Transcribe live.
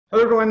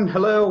Hello, everyone.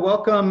 Hello,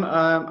 welcome.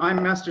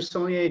 I'm Master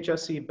Sommelier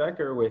Jesse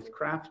Becker with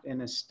Craft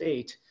and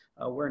Estate.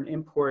 We're an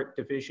import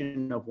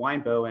division of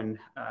Winebow and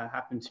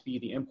happen to be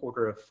the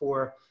importer of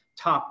 4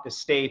 top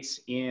estates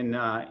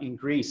in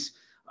Greece.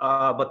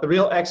 But the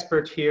real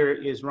expert here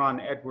is Ron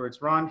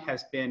Edwards. Ron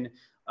has been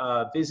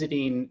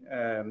visiting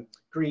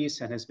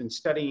Greece and has been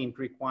studying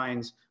Greek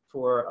wines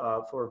for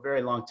a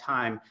very long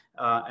time,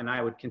 and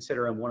I would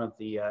consider him one of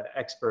the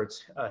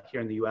experts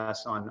here in the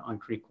U.S. on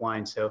Greek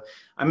wine. So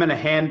I'm going to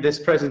hand this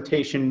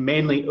presentation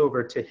mainly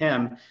over to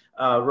him.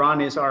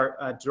 Ron is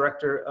our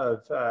Director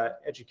of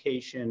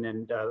Education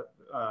and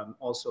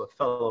also a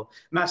fellow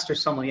Master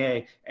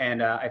Sommelier,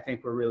 and I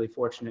think we're really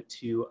fortunate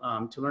to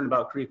learn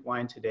about Greek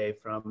wine today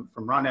from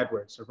Ron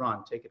Edwards. So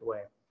Ron, take it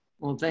away.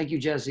 Well, thank you,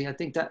 Jesse. I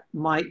think that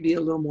might be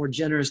a little more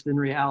generous than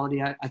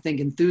reality. I think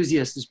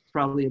enthusiast is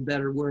probably a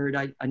better word.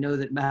 I know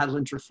that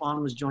Madeline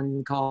Trefon was joining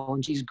the call,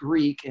 and she's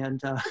Greek,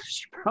 and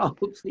she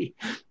probably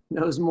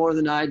knows more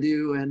than I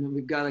do. And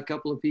we've got a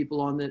couple of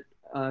people on that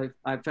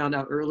I found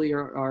out earlier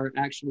are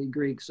actually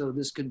Greek, so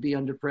this could be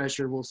under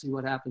pressure. We'll see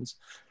what happens.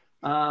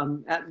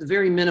 At the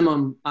very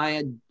minimum,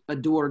 I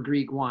adore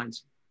Greek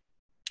wines.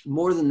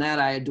 More than that,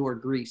 I adore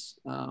Greece.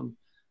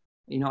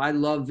 You know, I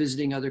love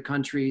visiting other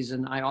countries,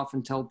 and I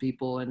often tell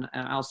people, and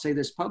I'll say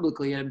this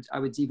publicly, I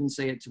would even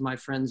say it to my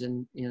friends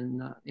in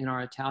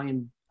our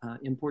Italian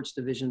imports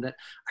division, that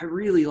I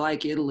really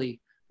like Italy,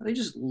 but I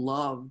just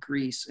love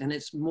Greece. And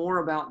it's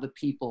more about the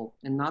people,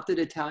 and not that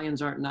Italians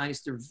aren't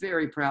nice. They're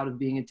very proud of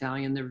being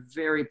Italian. They're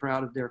very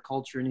proud of their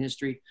culture and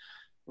history.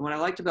 And what I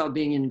liked about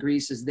being in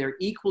Greece is they're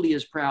equally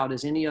as proud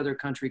as any other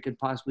country could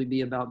possibly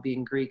be about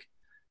being Greek.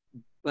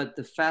 But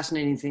the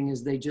fascinating thing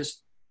is they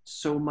just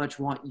so much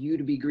want you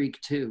to be Greek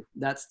too.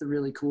 That's the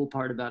really cool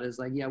part about it. Is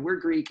like, yeah, we're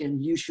Greek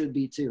and you should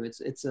be too.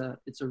 It's a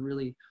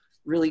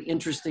really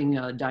interesting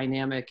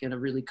dynamic and a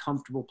really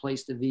comfortable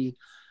place to be.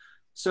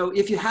 So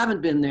if you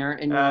haven't been there,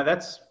 and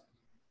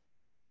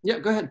yeah,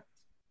 go ahead.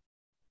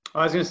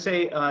 I was going to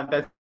say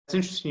that's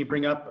interesting you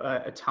bring up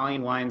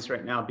Italian wines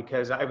right now,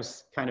 because I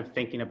was kind of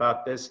thinking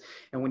about this.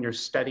 And when you're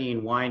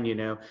studying wine, you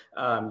know,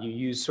 you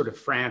use sort of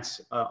France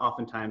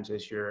oftentimes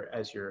as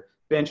your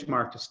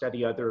benchmark to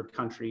study other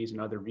countries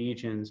and other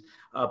regions.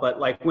 But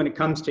like when it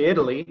comes to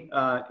Italy,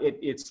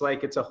 it's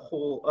like it's a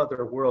whole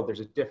other world. There's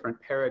a different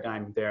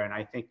paradigm there. And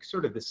I think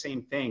sort of the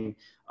same thing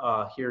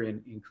here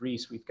in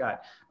Greece. We've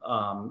got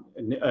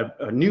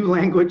a new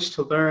language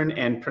to learn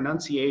and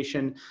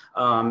pronunciation,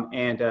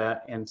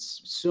 and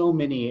so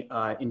many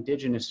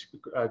indigenous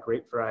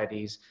grape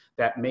varieties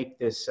that make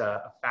this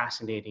a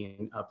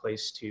fascinating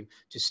place to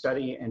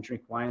study and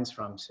drink wines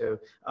from. So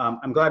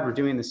I'm glad we're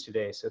doing this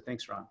today. So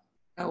thanks, Ron.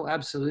 Oh,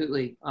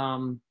 absolutely.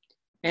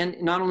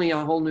 And not only a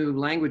whole new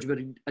language, but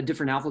a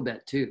different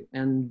alphabet too.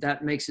 And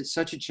that makes it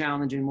such a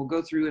challenge. And we'll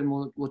go through and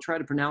we'll try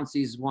to pronounce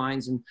these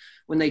wines. And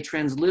when they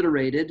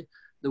transliterated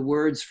the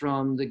words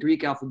from the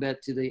Greek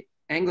alphabet to the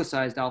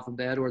anglicized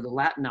alphabet, or the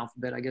Latin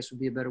alphabet, I guess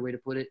would be a better way to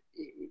put it,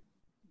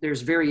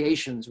 there's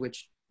variations,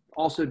 which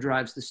also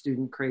drives the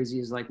student crazy.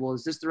 Is like, well,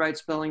 is this the right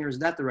spelling or is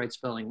that the right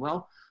spelling?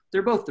 Well,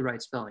 they're both the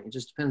right spelling. It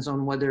just depends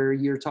on whether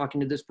you're talking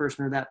to this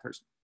person or that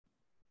person.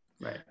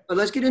 Right. But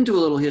let's get into a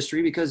little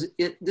history, because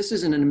this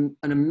is an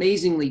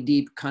amazingly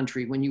deep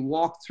country. When you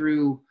walk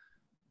through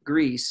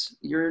Greece,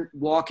 you're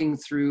walking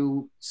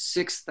through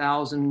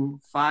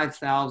 6,000,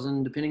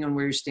 5,000, depending on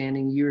where you're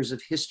standing, years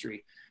of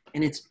history.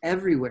 And it's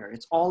everywhere.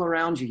 It's all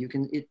around you.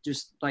 It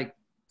just like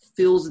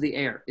fills the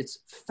air. It's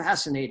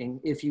fascinating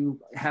if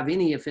you have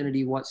any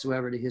affinity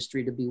whatsoever to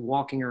history, to be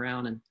walking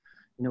around and,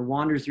 you know,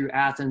 wander through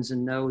Athens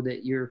and know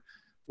that you're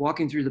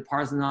walking through the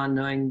Parthenon,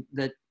 knowing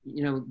that,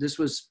 you know, this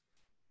was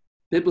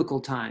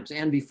biblical times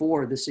and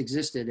before this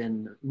existed,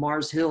 and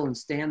Mars Hill, and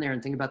stand there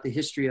and think about the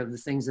history of the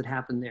things that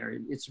happened there.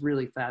 It's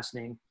really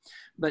fascinating.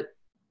 But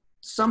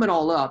sum it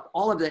all up,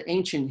 all of the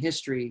ancient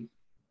history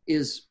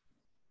is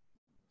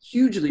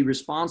hugely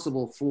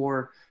responsible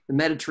for the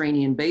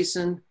Mediterranean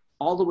basin,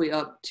 all the way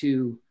up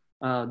to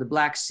the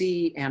Black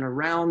Sea, and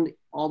around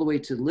all the way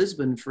to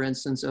Lisbon, for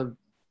instance, of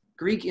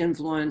Greek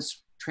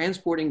influence,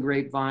 transporting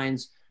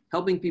grapevines,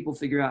 helping people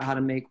figure out how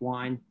to make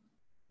wine.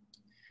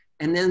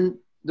 And then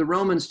the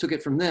Romans took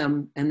it from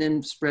them and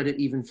then spread it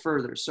even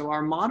further. So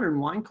our modern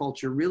wine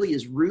culture really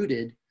is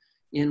rooted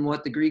in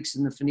what the Greeks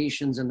and the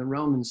Phoenicians and the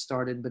Romans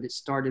started, but it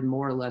started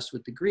more or less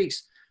with the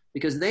Greeks,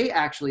 because they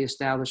actually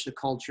established a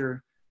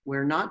culture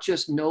where not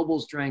just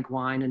nobles drank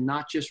wine and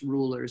not just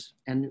rulers,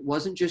 and it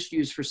wasn't just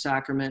used for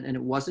sacrament, and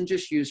it wasn't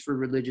just used for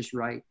religious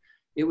rite.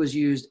 It was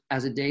used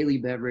as a daily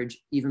beverage,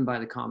 even by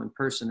the common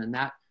person. And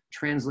that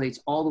translates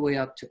all the way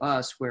up to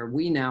us, where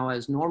we now,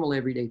 as normal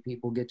everyday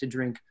people, get to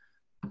drink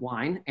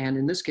wine. And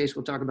in this case,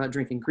 we'll talk about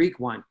drinking Greek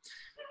wine.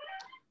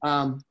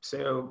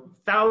 So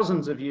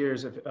thousands of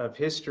years of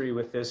history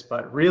with this,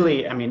 but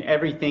really, I mean,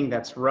 everything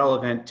that's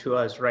relevant to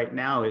us right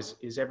now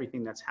is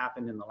everything that's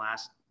happened in the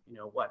last, you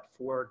know, what,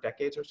 4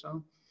 decades or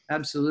so?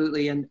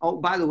 Absolutely. And oh,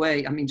 by the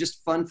way, I mean,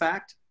 just fun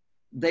fact,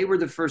 they were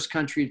the first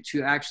country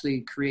to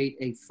actually create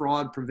a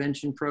fraud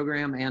prevention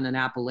program and an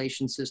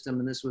appellation system.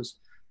 And this was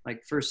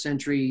like first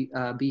century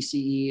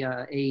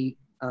BCE,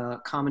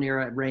 common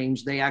era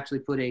range, they actually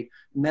put a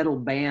metal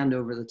band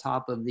over the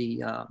top of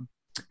the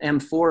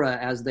amphora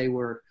as they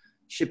were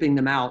shipping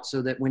them out,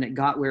 so that when it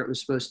got where it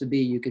was supposed to be,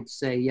 you could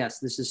say, yes,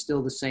 this is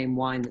still the same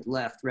wine that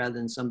left, rather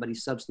than somebody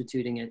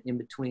substituting it in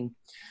between.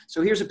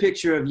 So here's a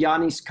picture of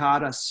Yanis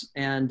Karas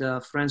and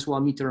Francois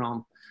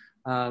Mitterrand.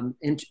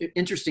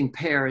 Interesting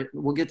pair.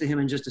 We'll get to him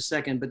in just a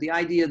second, but the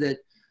idea that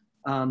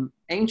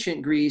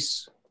ancient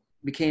Greece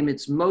became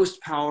its most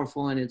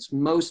powerful and its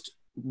most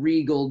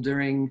regal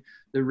during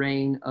the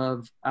reign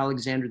of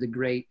Alexander the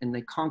Great, and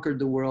they conquered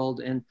the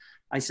world. And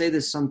I say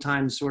this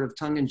sometimes sort of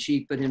tongue in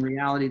cheek, but in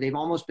reality, they've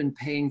almost been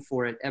paying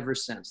for it ever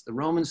since. The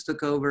Romans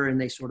took over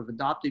and they sort of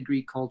adopted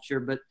Greek culture.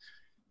 But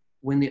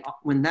when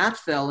that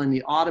fell and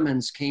the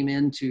Ottomans came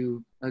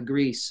into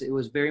Greece, it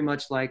was very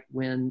much like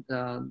when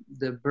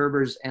the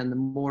Berbers and the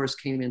Moors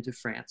came into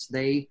France.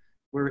 They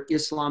were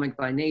Islamic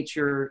by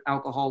nature.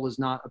 Alcohol was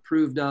not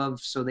approved of,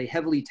 so they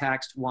heavily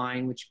taxed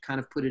wine, which kind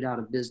of put it out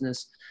of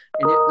business.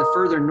 And the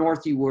further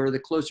north you were, the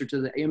closer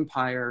to the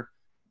empire,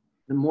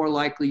 the more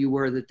likely you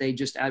were that they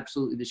just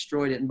absolutely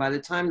destroyed it. And by the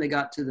time they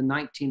got to the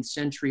 19th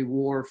century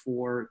war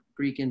for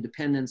Greek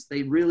independence,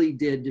 they really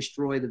did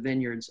destroy the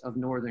vineyards of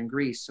northern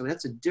Greece. So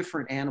that's a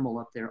different animal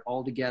up there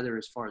altogether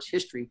as far as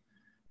history.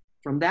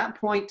 From that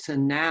point to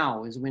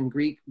now is when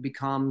Greek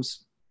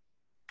becomes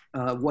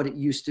what it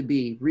used to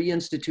be,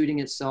 reinstituting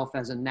itself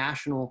as a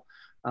national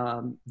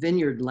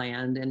vineyard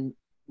land. And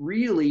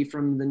really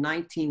from the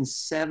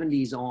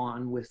 1970s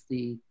on, with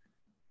the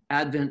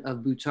advent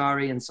of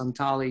Butari and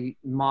Santali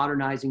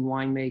modernizing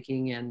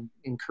winemaking and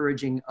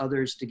encouraging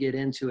others to get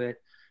into it,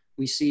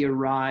 we see a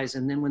rise.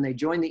 And then when they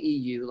joined the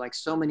EU, like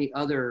so many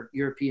other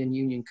European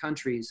Union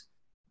countries,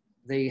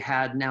 they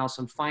had now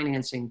some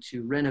financing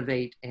to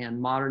renovate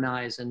and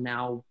modernize. And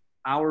now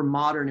our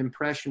modern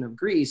impression of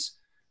Greece,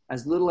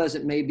 as little as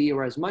it may be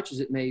or as much as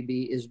it may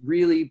be, is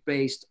really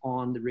based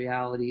on the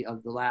reality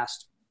of the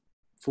last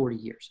 40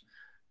 years.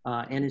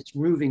 And it's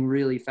moving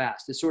really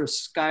fast. It's sort of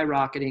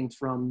skyrocketing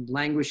from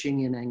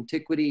languishing in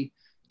antiquity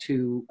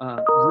to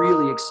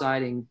really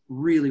exciting,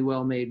 really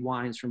well-made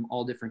wines from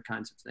all different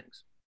kinds of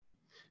things.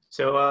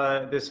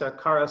 So this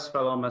Caras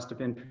fellow must have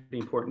been pretty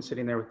important,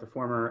 sitting there with the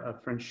former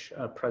French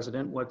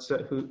president.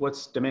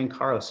 What's Domaine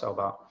Caras all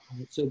about?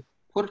 So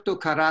Porto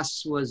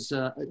Caras was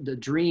the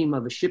dream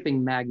of a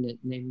shipping magnate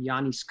named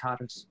Yanis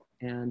Karas,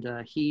 and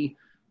he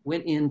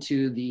went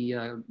into the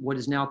what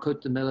is now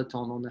Côte de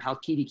Meleton on the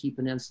Halkidiki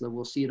Peninsula.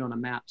 We'll see it on a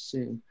map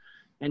soon.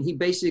 And he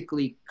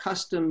basically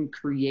custom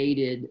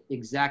created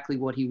exactly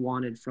what he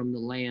wanted from the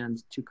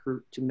land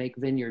to make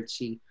vineyards.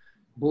 He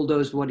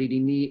bulldozed what he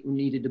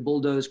needed to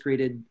bulldoze,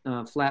 created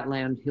flat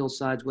land,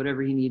 hillsides,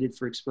 whatever he needed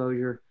for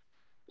exposure,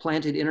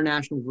 planted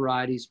international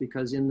varieties,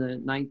 because in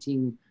the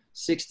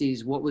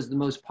 1960s, what was the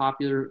most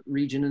popular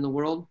region in the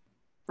world?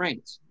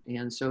 France.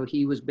 And so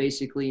he was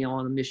basically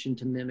on a mission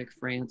to mimic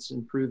France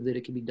and prove that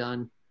it could be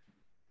done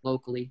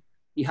locally.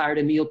 He hired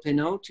Emile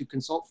Pinot to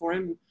consult for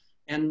him,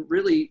 and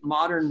really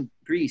modern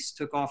Greece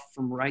took off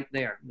from right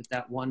there with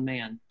that one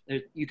man.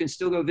 You can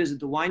still go visit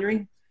the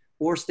winery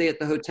or stay at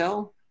the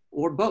hotel,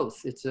 or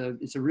both. It's a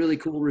really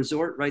cool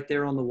resort right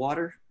there on the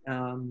water.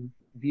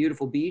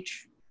 Beautiful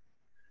beach.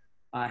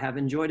 I have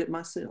enjoyed it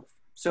myself.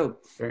 So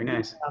very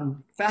nice.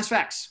 Fast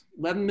facts: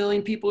 11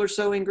 million people or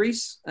so in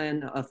Greece,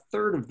 and a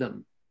third of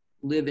them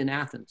live in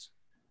Athens.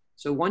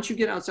 So once you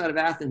get outside of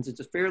Athens,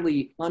 it's a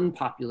fairly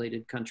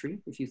unpopulated country,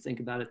 if you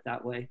think about it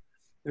that way.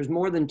 There's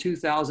more than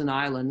 2,000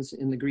 islands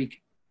in the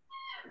Greek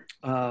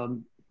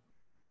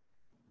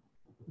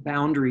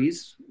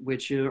boundaries,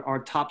 which are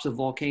tops of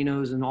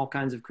volcanoes and all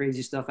kinds of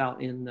crazy stuff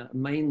out in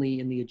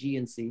mainly in the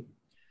Aegean Sea.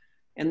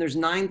 And there's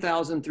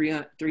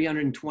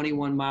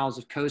 9,321 miles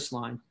of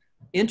coastline.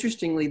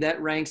 Interestingly,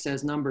 that ranks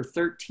as number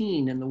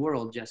 13 in the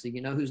world, Jesse.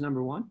 You know who's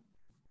number one?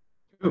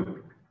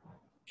 Who?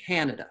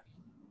 Canada.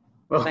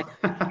 Well, Thanks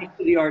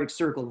to the Arctic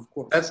Circle, of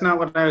course. That's not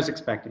what I was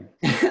expecting.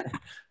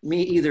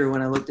 Me either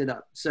when I looked it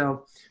up.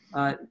 So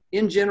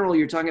in general,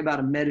 you're talking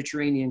about a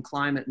Mediterranean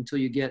climate until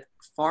you get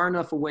far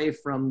enough away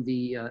from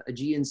the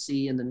Aegean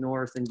Sea in the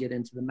north and get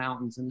into the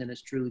mountains, and then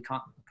it's truly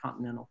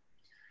continental.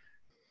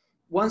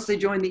 Once they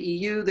joined the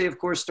EU, they of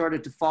course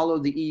started to follow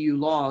the EU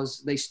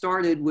laws. They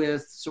started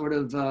with sort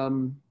of a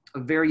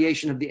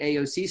variation of the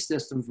AOC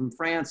system from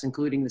France,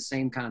 including the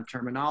same kind of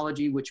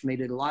terminology, which made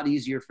it a lot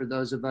easier for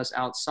those of us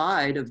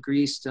outside of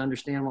Greece to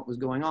understand what was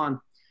going on.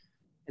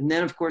 And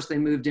then, of course, they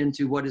moved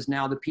into what is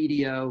now the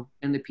PDO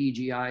and the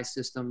PGI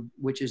system,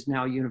 which is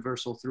now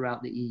universal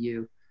throughout the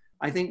EU.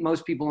 I think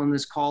most people on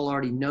this call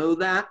already know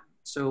that,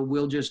 so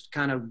we'll just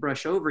kind of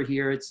brush over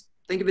here.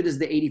 Think of it as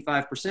the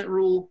 85%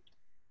 rule.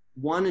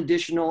 One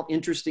additional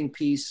interesting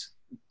piece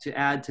to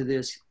add to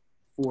this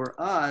for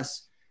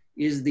us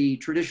is the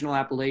traditional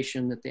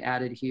appellation that they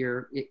added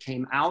here. It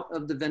came out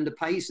of the Vin de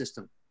País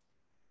system,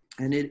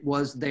 and it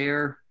was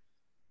their,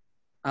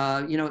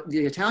 the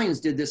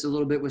Italians did this a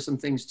little bit with some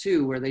things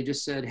too, where they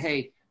just said,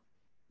 hey,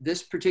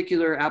 this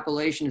particular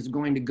appellation is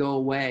going to go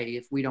away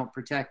if we don't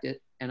protect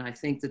it. And I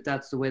think that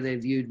that's the way they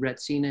viewed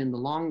Retsina in the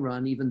long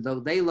run. Even though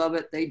they love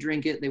it, they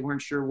drink it, they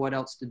weren't sure what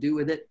else to do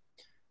with it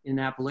in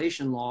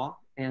appellation law.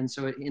 And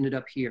so it ended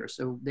up here.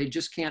 So they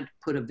just can't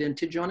put a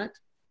vintage on it.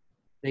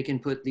 They can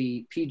put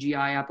the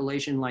PGI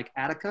appellation like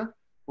Attica,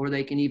 or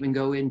they can even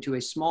go into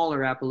a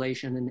smaller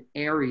appellation, an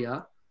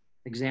area.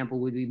 Example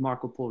would be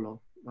Marco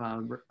Polo,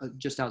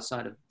 just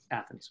outside of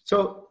Athens.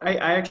 So I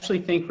actually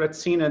think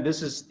Retsina,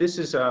 this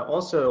is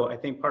also, I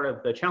think, part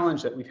of the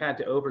challenge that we've had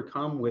to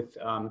overcome with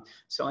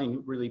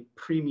selling really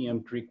premium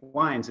Greek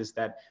wines, is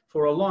that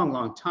for a long,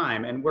 long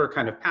time, and we're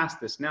kind of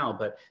past this now,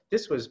 but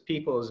this was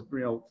people's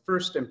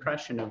first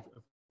impression of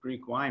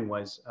Greek wine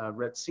was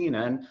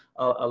Retsina, and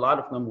a lot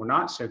of them were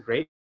not so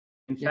great.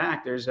 In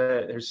fact,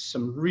 there's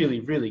some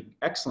really, really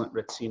excellent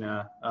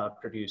Retsina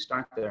produced,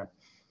 aren't there?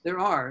 There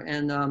are,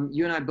 and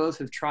you and I both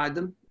have tried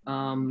them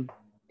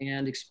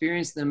and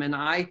experienced them, and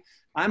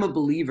I'm a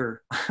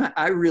believer.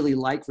 I really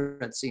like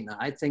Retsina.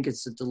 I think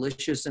it's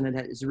delicious, and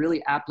it is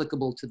really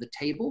applicable to the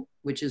table,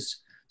 which is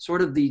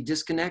sort of the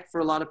disconnect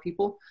for a lot of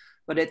people.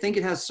 But I think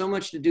it has so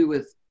much to do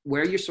with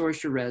where you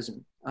source your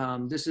resin.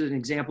 This is an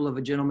example of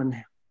a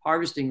gentleman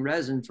harvesting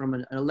resin from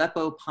an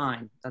Aleppo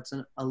pine. That's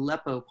an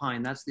Aleppo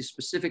pine. That's the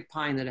specific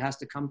pine that it has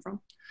to come from.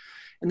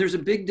 And there's a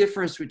big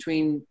difference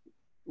between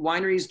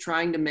wineries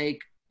trying to make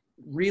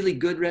really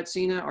good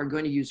Retsina are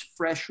going to use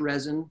fresh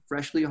resin,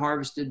 freshly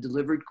harvested,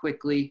 delivered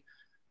quickly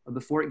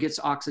before it gets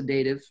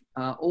oxidative.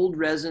 Old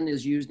resin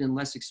is used in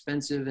less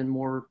expensive and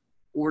more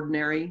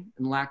ordinary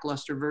and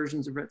lackluster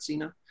versions of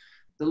Retsina.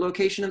 The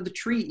location of the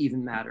tree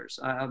even matters.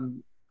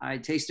 I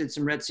tasted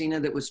some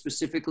Retsina that was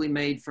specifically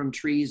made from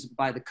trees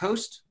by the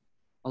coast,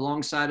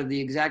 alongside of the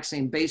exact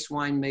same base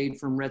wine made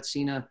from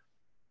Retsina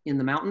in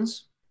the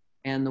mountains,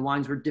 and the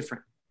wines were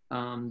different.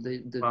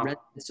 The wow. Resin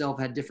itself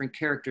had different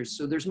characters.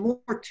 So there's more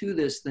to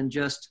this than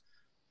just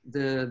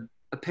the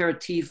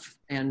aperitif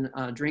and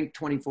drink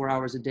 24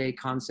 hours a day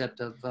concept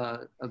of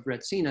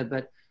Retsina,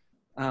 but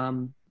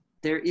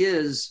there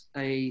is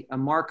a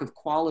mark of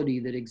quality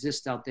that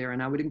exists out there.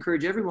 And I would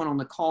encourage everyone on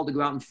the call to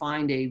go out and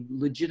find a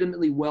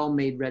legitimately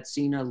well-made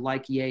Retsina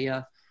like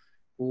Yea,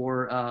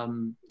 or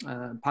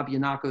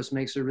Papianakos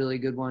makes a really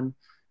good one.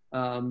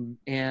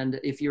 And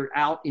if you're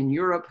out in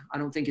Europe, I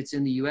don't think it's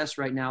in the US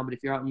right now, but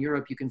if you're out in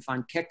Europe, you can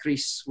find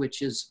Kekris,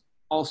 which is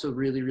also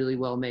really, really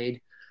well made,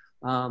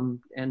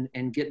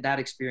 and get that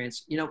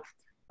experience.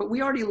 But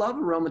we already love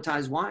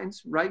aromatized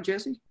wines, right,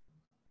 Jesse?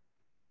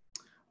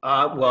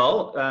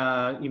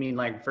 You mean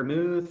like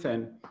vermouth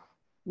and?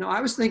 No, I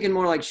was thinking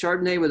more like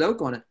Chardonnay with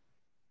oak on it.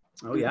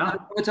 Oh yeah.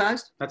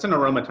 Aromatized? That's an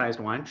aromatized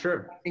wine,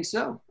 sure. I think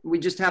so. We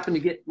just happen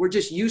to we're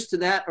just used to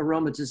that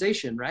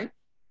aromatization, right?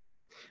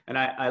 And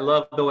I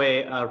love the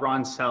way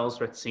Ron sells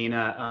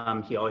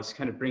Retsina. He always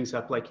kind of brings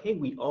up like, hey,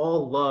 we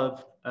all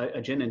love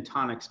a gin and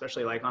tonic,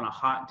 especially like on a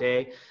hot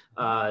day,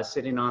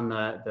 sitting on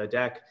the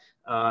deck.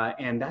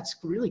 And that's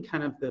really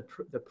kind of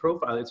the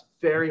profile. It's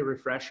very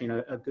refreshing.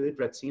 A good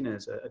Retsina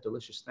is a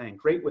delicious thing.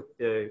 Great with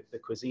the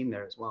cuisine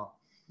there as well.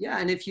 Yeah,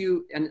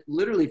 and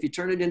literally if you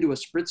turn it into a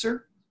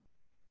spritzer,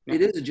 yeah.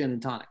 It is a gin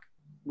and tonic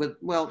but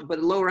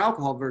a lower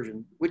alcohol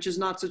version, which is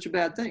not such a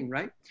bad thing,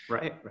 right?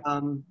 Right.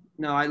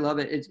 No, I love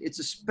it. It's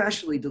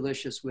especially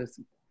delicious with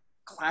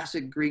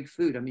classic Greek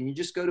food. I mean, you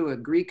just go to a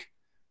Greek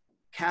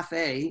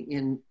cafe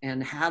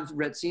and have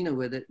Retsina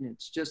with it, and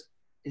it's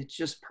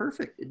just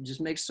perfect. It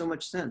just makes so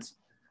much sense.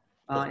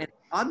 And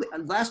oddly,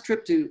 last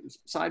trip to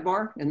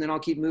sidebar, and then I'll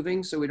keep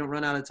moving so we don't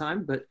run out of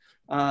time. But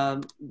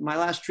my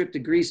last trip to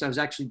Greece, I was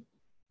actually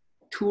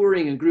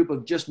touring a group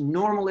of just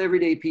normal,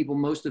 everyday people,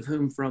 most of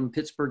whom from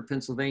Pittsburgh,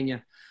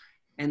 Pennsylvania.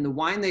 And the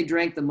wine they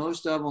drank the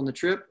most of on the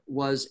trip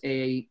was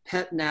a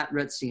Pet Nat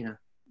Retsina.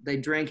 They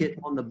drank it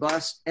on the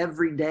bus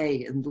every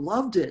day and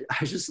loved it. I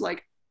was just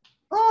like,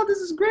 oh, this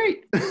is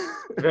great.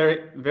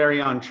 Very,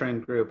 very on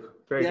trend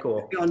group. Very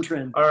cool. Very on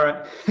trend. All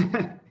right.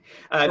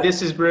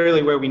 This is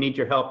really where we need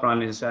your help,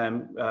 Ron, is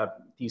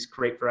these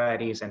great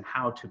varieties and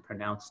how to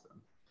pronounce them.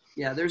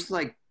 Yeah, there's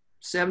like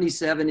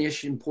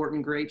 77-ish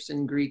important grapes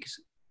in Greek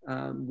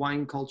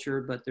wine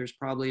culture, but there's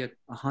probably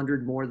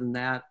 100 more than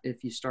that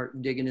if you start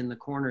digging in the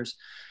corners.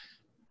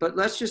 But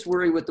let's just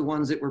worry with the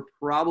ones that we're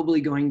probably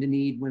going to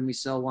need when we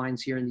sell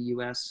wines here in the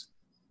US.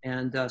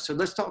 And so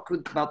let's talk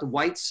about the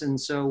whites. And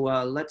so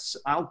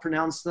I'll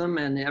pronounce them,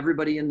 and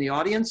everybody in the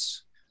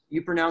audience,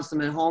 you pronounce them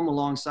at home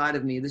alongside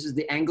of me. This is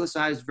the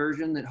anglicized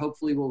version that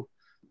hopefully will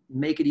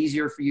make it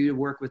easier for you to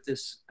work with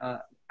this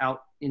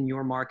out in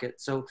your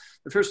market. So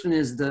the first one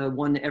is the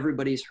one that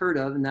everybody's heard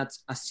of, and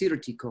that's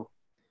Assyrtiko.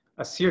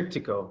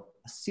 Assyrtiko.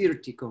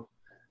 Assyrtiko.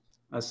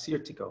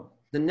 Assyrtiko.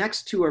 The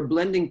next two are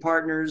blending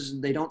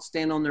partners. They don't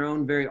stand on their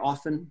own very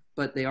often,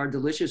 but they are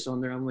delicious on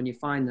their own when you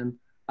find them.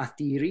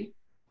 Athiri.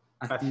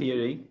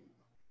 Athiri.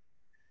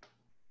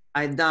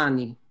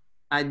 Aidani.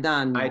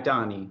 Aidani.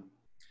 Aidani.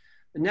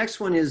 The next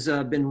one is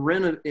been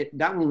renovated.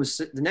 That one was,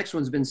 the next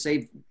one's been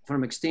saved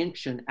from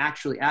extinction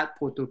actually at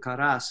Porto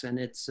Caras, and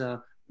it's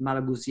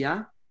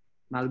Malagousia.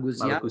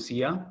 Malagousia.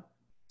 Malagousia.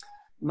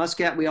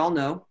 Muscat, we all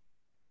know.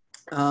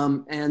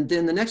 And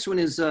then the next one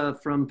is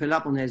from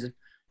Peloponnese,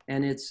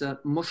 and it's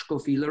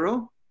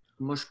Moscofilero.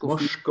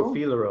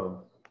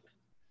 Moscofilero.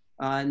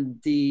 And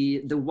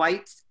the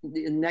white,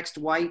 the next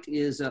white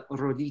is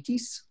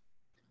Roditis.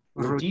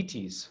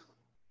 Roditis.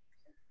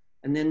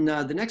 And then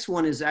the next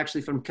one is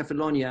actually from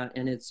Kefalonia,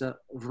 and it's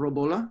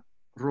Robola.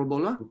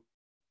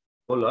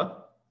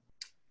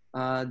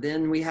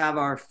 Then we have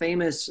our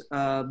famous,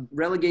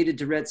 relegated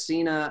to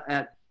Retsina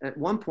at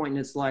one point in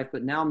its life,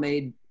 but now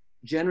made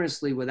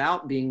generously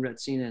without being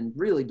Retsina and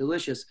really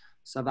delicious,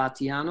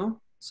 Savatiano.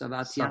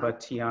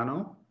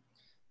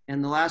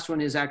 And the last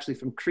one is actually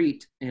from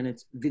Crete, and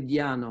it's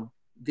Vidiano.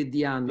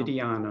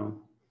 All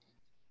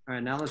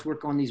right, now let's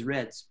work on these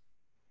reds.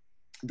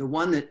 The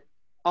one that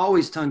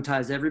always tongue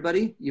ties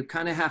everybody, you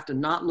kind of have to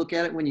not look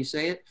at it when you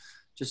say it.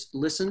 Just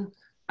listen.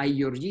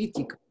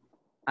 Aioritico.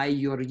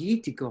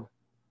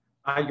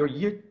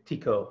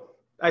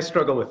 I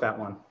struggle with that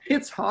one.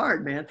 It's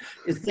hard, man.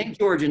 It's St.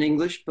 George in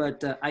English,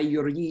 but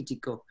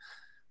Aioritico.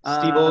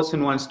 Steve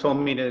Olson once told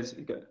me to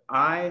Irtico.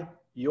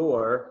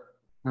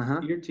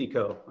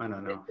 I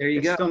don't know. There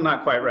you go. It's still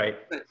not quite right.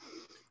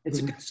 It's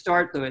a good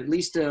start, though. At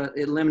least it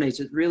eliminates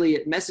it. Really,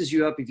 it messes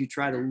you up if you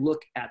try to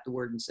look at the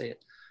word and say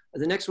it.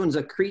 The next one's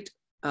a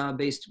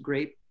Crete-based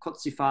grape,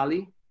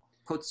 Kotsifali.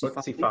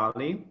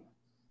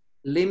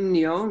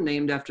 Limnio,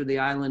 named after the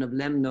island of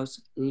Lemnos.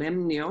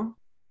 Limnio.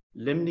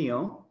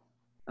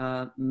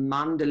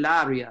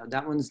 Mandalaria.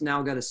 That one's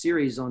now got a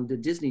series on the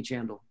Disney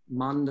Channel.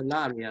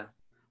 Mandalaria.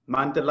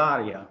 The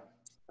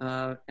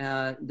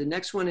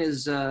next one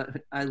is,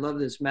 I love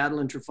this.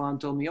 Madeline Trufant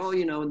told me, oh,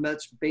 you know,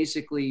 that's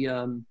basically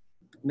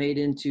made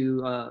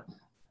into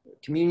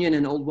communion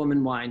and old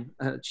woman wine.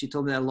 She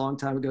told me that a long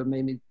time ago. It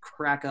made me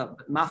crack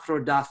up.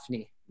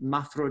 Mafrodaphne.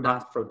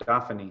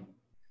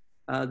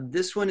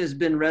 This one has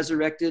been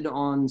resurrected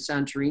on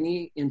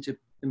Santorini into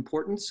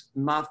importance.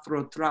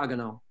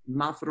 Mafrotragano.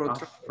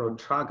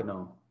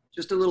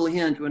 Just a little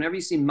hint. Whenever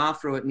you see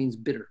mafro, it means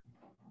bitter.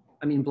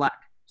 I mean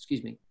black.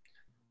 Excuse me.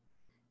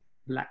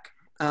 Black.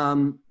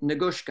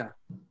 Negoshka.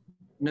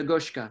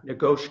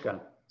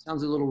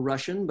 Sounds a little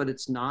Russian, but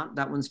it's not.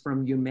 That one's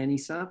from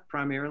Eumenisa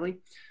primarily.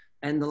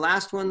 And the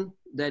last one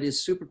that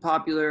is super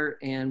popular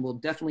and we'll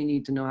definitely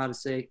need to know how to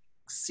say,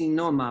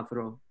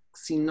 Xinomavro.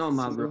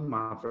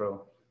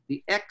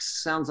 The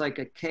X sounds like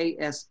a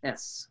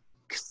KSS.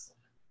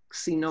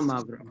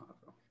 Xinomavro.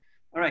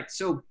 All right,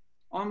 so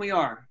on we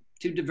are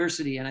to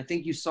diversity. And I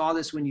think you saw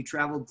this when you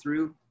traveled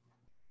through.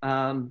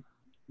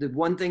 The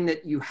one thing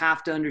that you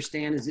have to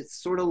understand is it's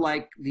sort of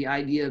like the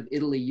idea of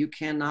Italy. You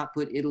cannot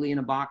put Italy in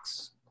a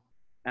box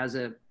as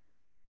a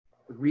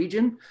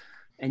region,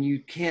 and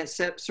you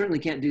certainly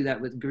can't do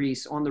that with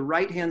Greece. On the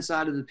right-hand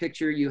side of the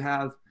picture, you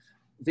have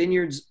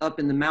vineyards up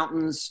in the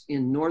mountains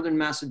in northern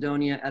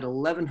Macedonia at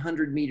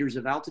 1,100 meters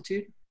of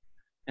altitude.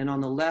 And on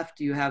the left,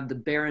 you have the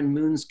barren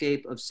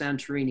moonscape of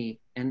Santorini.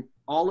 And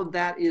all of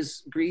that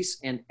is Greece,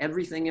 and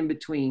everything in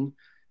between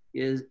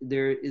is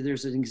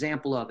there's an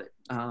example of it.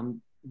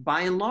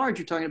 By and large,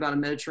 you're talking about a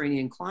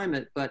Mediterranean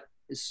climate, but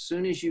as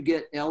soon as you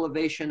get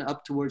elevation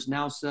up towards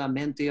Nausa,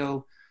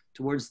 Mentio,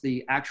 towards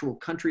the actual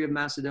country of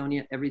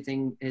Macedonia,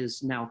 everything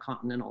is now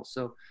continental.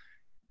 So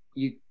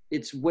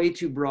it's way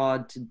too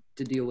broad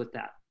to deal with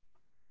that.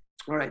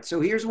 All right, so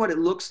here's what it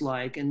looks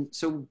like. And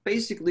so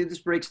basically this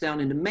breaks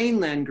down into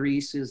mainland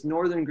Greece, is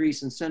northern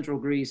Greece and central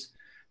Greece.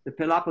 The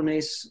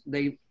Peloponnese,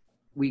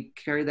 we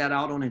carry that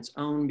out on its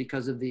own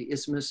because of the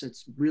isthmus.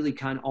 It's really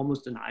kind of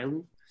almost an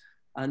island.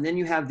 And then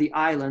you have the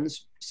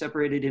islands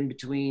separated in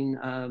between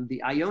the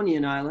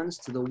Ionian Islands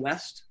to the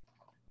west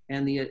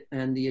and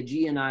the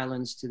Aegean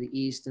Islands to the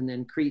east, and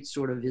then Crete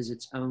sort of is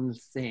its own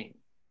thing.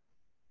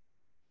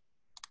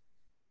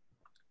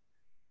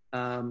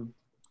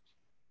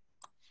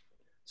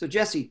 So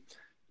Jesse,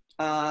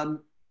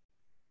 I'll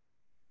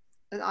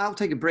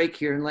take a break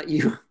here and let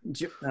you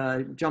jump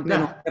in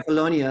on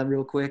Kefalonia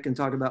real quick and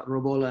talk about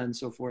Robola and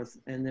so forth,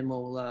 and then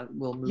we'll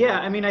move on.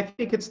 I mean, I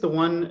think it's the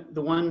one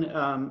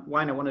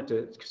wine I wanted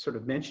to sort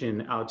of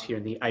mention out here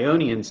in the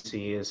Ionian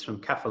Sea is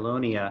from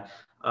Kefalonia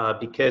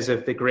because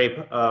of the grape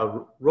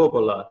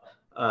Robola.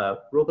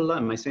 Robola,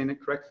 am I saying it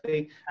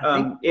correctly?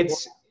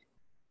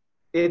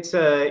 It's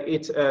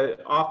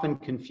often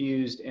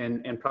confused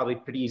and probably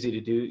pretty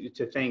easy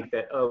to think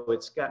that, oh,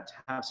 it's got to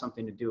have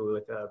something to do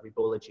with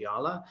Ribolla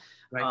Gialla.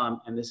 Right.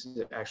 And this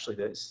is actually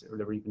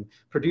there were even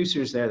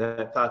producers there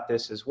that thought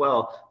this as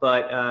well.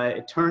 But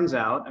it turns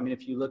out, I mean,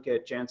 if you look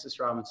at Jancis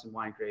Robinson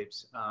wine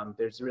grapes,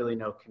 there's really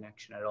no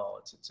connection at all.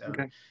 It's its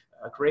own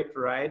grape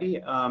variety.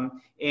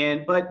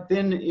 But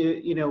then,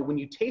 you know, when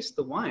you taste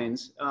the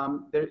wines,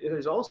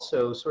 there's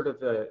also sort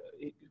of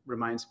it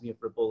reminds me of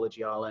Ribolla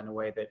Gialla in a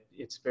way that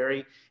it's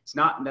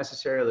not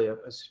necessarily a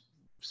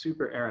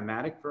super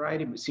aromatic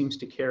variety, but seems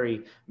to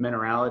carry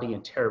minerality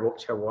and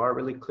terroir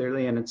really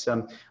clearly. And it's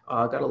got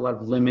a lot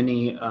of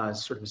lemony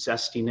sort of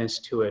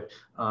zestiness to it,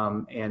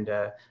 and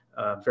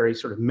very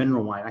sort of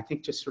mineral wine. I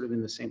think just sort of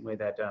in the same way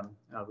that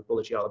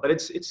Ribolla Gialla. But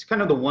it's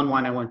kind of the one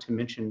wine I want to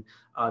mention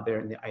there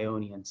in the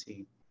Ionian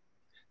Sea.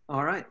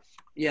 All right.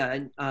 Yeah,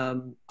 and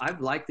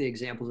I've liked the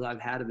examples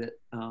I've had of it.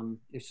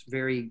 It's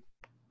very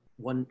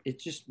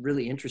it's just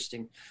really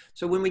interesting.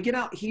 So when we get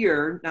out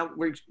here, now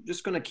we're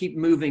just going to keep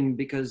moving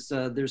because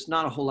there's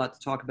not a whole lot to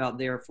talk about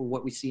there for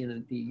what we see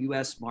in the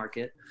US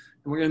market.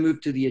 And we're going to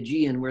move to the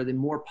Aegean, where the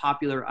more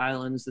popular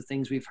islands, the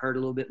things we've heard a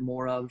little bit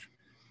more of,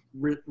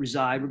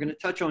 reside. We're going to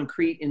touch on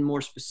Crete in more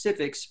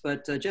specifics,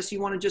 but Jesse,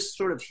 you want to just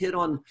sort of hit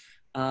on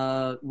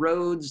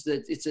Rhodes?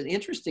 That it's an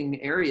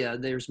interesting area.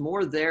 There's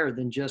more there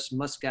than just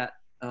Muscat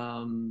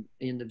in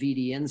the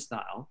VDN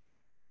style.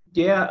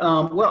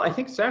 Yeah, well, I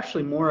think it's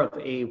actually more of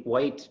a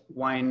white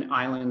wine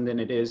island than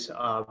it is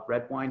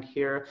red wine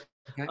here.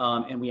 Okay.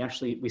 And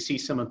we see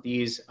some of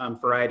these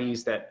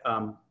varieties that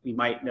we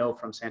might know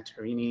from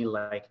Santorini,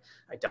 like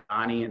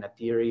Idani and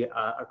Athiri,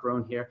 are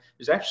grown here.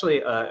 There's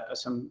actually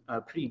some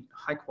pretty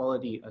high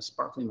quality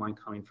sparkling wine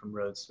coming from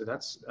Rhodes, so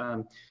that's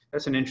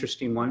an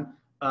interesting one.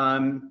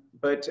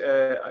 But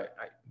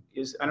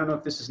I don't know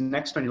if this is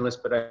next on your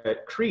list,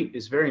 but Crete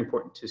is very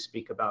important to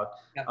speak about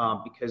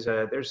because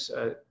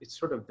it's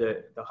sort of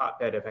the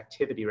hotbed of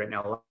activity right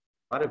now. A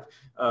lot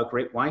of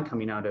great wine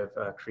coming out of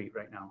Crete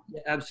right now. Yeah,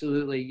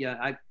 absolutely. Yeah,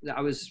 I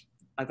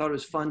thought it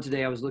was fun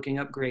today. I was looking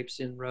up grapes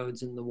in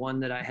Rhodes, and the one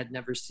that I had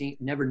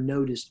never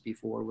noticed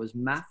before was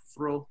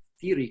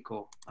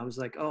Mafrothirico. I was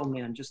like, oh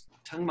man, just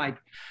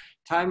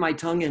tie my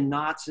tongue in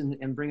knots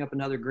and bring up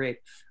another grape.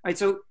 All right,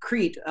 so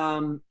Crete,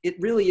 it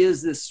really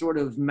is this sort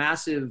of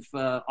massive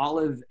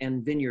olive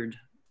and vineyard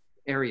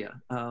area.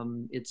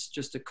 It's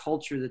just a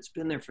culture that's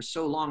been there for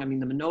so long. I mean,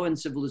 the Minoan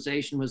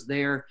civilization was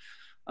there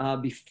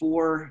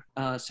before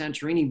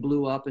Santorini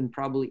blew up and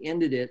probably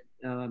ended it.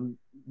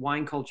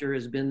 Wine culture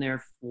has been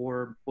there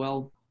for,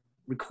 well,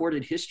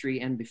 recorded history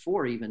and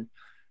before even.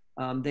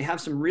 They have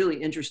some really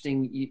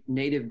interesting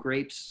native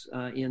grapes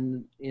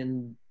in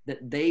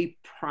that they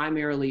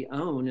primarily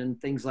own, and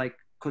things like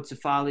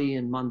Kotsefali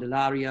and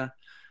Mandellaria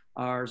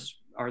are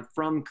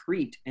from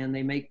Crete, and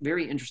they make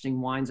very interesting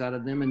wines out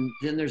of them. And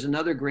then there's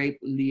another grape,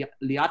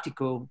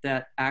 Liatico,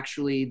 that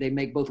actually they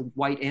make both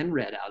white and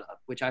red out of,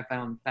 which I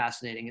found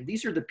fascinating. And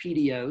these are the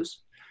PDOs.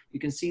 You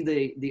can see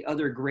the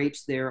other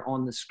grapes there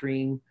on the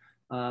screen.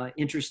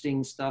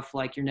 Interesting stuff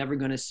like you're never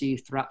going to see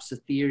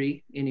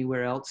Thrapsithiri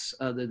anywhere else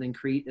other than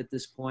Crete at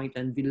this point.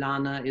 And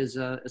Villana is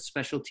a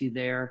specialty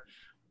there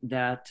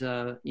that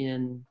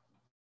in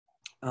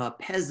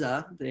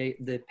Pezza,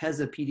 the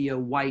Pezza PDO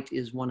white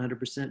is 100%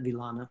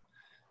 Villana.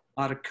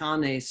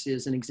 Arcanes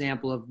is an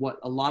example of what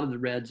a lot of the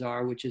reds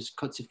are, which is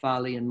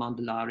Kotsefali and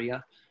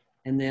Mandellaria.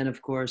 And then,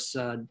 of course,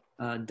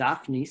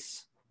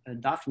 Daphnis.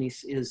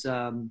 Daphnis is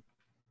 100%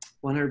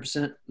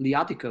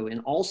 Liatico in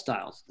all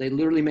styles. They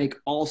literally make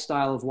all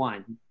style of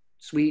wine: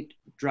 sweet,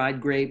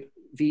 dried grape,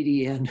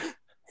 VD,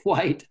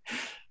 white,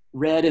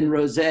 red, and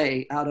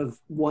rosé out of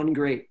one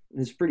grape.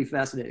 It's pretty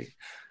fascinating.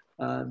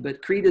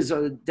 But Crete is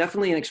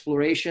definitely an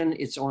exploration.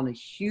 It's on a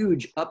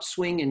huge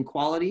upswing in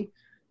quality,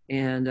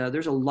 and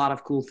there's a lot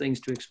of cool things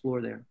to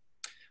explore there.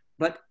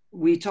 But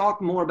we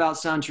talk more about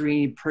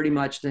Santorini pretty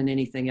much than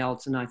anything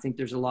else, and I think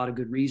there's a lot of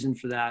good reason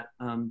for that.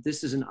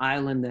 This is an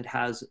island that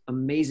has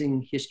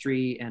amazing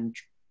history and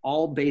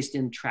all based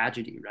in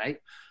tragedy,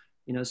 right?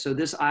 You know, so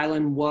this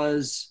island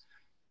was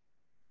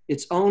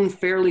its own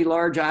fairly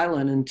large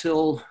island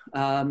until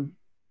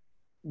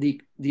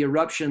the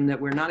eruption that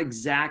we're not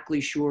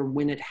exactly sure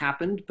when it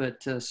happened,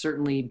 but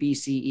certainly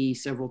BCE,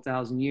 several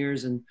thousand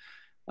years. And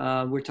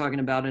we're talking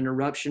about an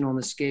eruption on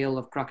the scale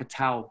of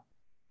Krakatau,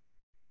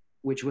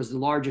 which was the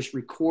largest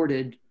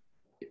recorded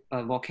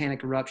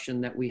volcanic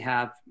eruption that we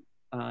have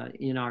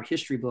in our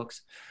history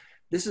books.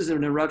 This is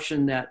an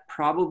eruption that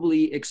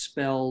probably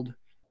expelled,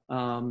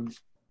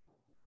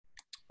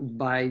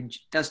 by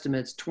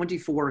estimates,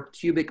 24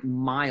 cubic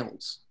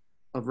miles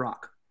of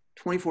rock,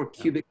 24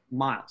 cubic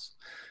miles.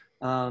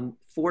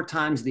 4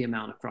 times the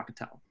amount of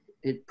Krakatau.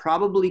 It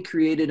probably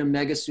created a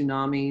mega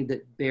tsunami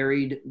that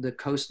buried the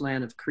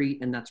coastland of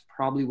Crete, and that's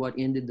probably what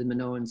ended the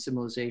Minoan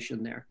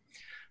civilization there.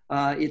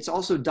 It's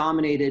also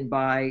dominated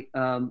by,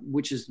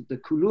 which is the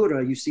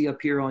kulura you see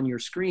up here on your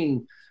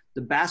screen.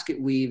 The basket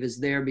weave is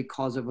there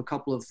because of a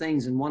couple of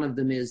things, and one of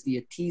them is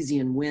the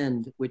Etesian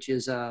wind, which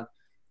is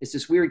it's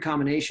this weird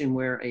combination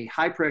where a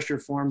high pressure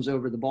forms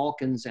over the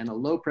Balkans and a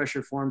low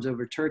pressure forms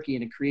over Turkey,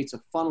 and it creates a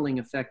funneling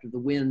effect of the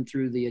wind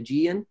through the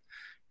Aegean,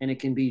 and it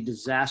can be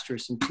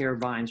disastrous and tear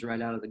vines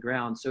right out of the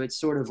ground. So it's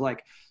sort of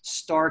like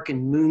stark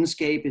and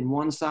moonscape in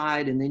one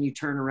side, and then you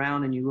turn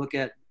around and you look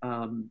at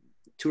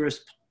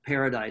tourist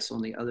paradise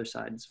on the other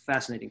side. It's a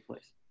fascinating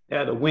place.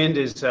 Yeah, the wind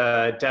is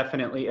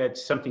definitely,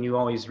 it's something you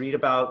always read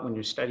about when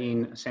you're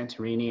studying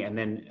Santorini, and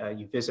then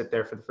you visit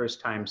there for the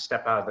first time,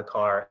 step out of the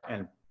car,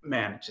 and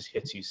man, it just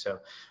hits you. So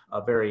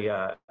very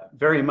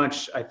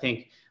much, I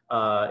think,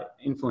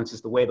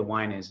 influences the way the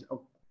wine is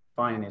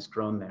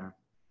grown there.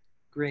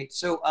 Great.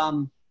 So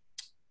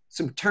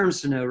some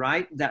terms to know,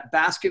 right? That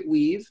basket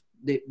weave,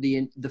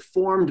 the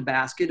formed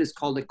basket is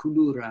called a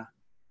kulura.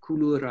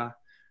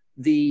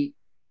 The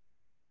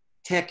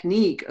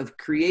technique of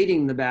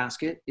creating the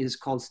basket is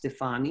called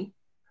Stefani.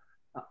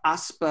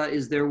 Aspa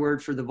is their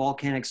word for the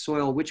volcanic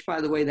soil, which, by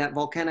the way, that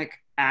volcanic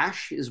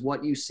ash is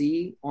what you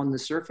see on the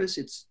surface.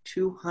 It's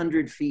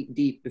 200 feet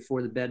deep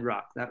before the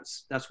bedrock.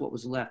 That's what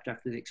was left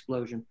after the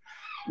explosion.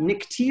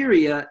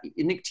 Nicteria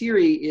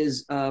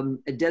is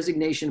a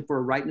designation for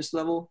a ripeness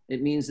level.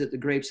 It means that the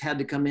grapes had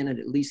to come in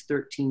at least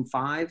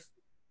 13.5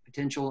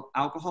 potential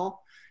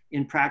alcohol.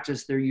 In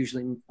practice, they're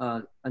usually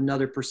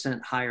another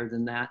 % higher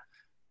than that.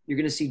 You're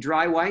going to see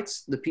dry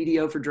whites. The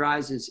PDO for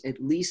dries is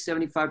at least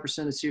 75%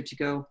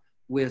 Assyrtiko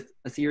with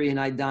Etheria and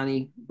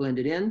Idani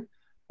blended in.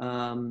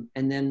 And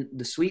then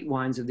the sweet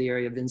wines of the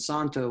area,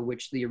 Vinsanto,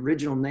 which the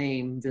original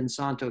name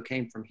Vinsanto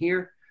came from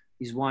here.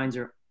 These wines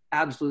are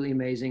absolutely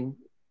amazing.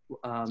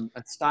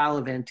 A style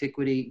of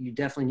antiquity. You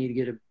definitely need to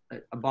get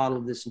a bottle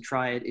of this and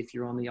try it if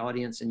you're on the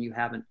audience and you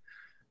haven't.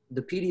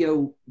 The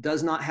PDO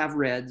does not have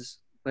reds,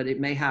 but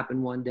it may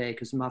happen one day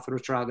because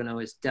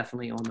Mafrotragano is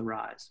definitely on the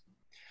rise.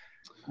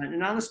 And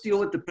now let's deal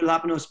with the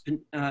Peloponnese,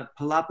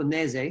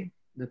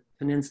 the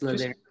peninsula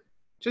there.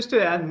 Just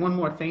to add one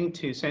more thing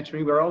to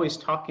Santorini, we're always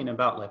talking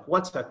about like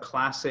what's a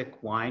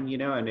classic wine, you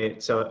know, and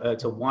it's a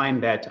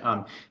wine that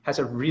has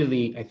a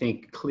really, I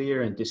think,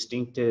 clear and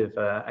distinctive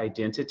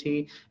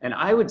identity. And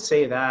I would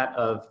say that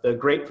of the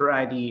grape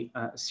variety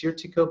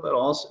Assyrtiko, but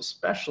also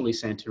especially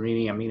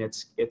Santorini. I mean,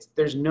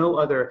 there's no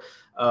other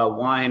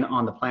wine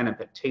on the planet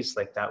that tastes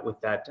like that,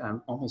 with that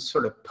almost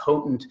sort of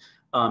potent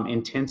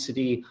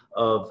intensity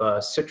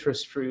of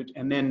citrus fruit,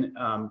 and then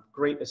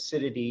great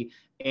acidity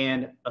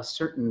and a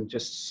certain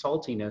just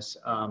saltiness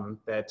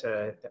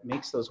that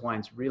makes those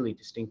wines really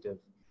distinctive.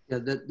 Yeah,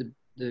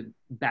 the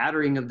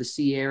battering of the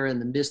sea air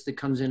and the mist that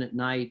comes in at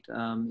night,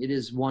 it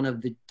is one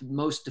of the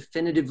most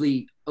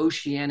definitively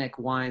oceanic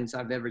wines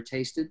I've ever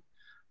tasted.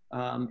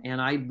 And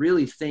I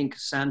really think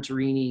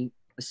Santorini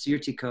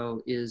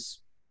Assyrtiko is,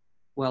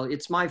 well,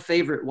 it's my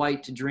favorite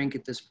white to drink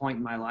at this point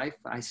in my life.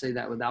 I say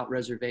that without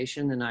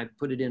reservation, and I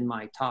put it in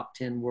my top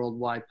 10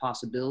 worldwide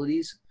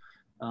possibilities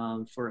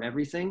for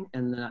everything.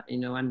 And you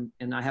know,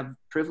 and I have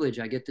privilege.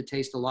 I get to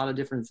taste a lot of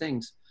different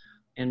things.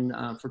 And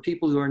for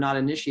people who are not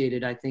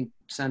initiated, I think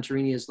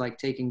Santorini is like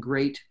taking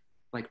great,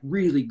 like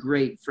really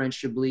great French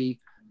Chablis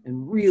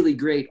and really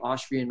great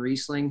Austrian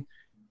Riesling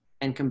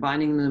and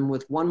combining them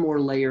with one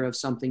more layer of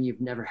something you've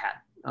never had.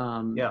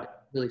 Yeah,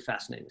 really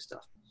fascinating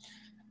stuff.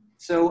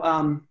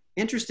 So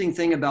interesting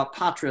thing about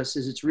Patras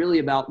is it's really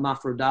about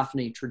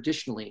Mafrodaphne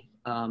traditionally,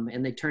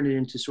 and they turned it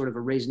into sort of a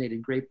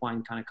raisinated grape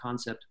wine kind of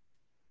concept.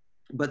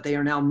 But they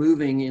are now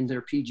moving in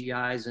their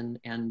PGIs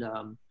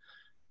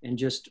and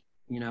just,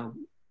 you know,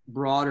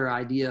 broader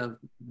idea of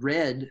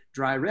red,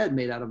 dry red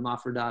made out of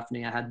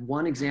Mafrodaphne. I had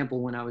one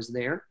example when I was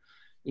there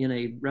in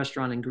a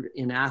restaurant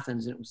in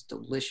Athens, and it was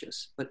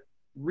delicious. But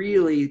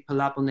really,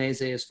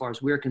 Peloponnese, as far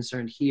as we're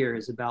concerned here,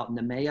 is about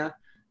Nemea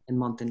and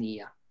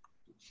Montania.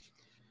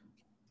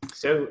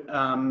 So,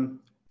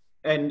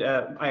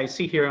 I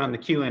see here on the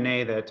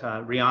Q&A that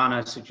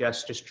Rihanna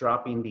suggests just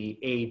dropping the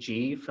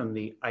AG from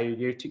the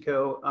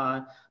Ayurtiko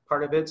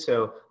part of it.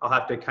 So I'll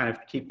have to kind of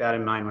keep that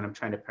in mind when I'm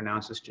trying to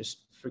pronounce this.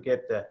 Just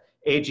forget the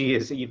AG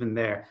is even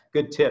there.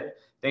 Good tip.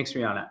 Thanks,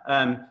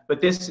 Rihanna.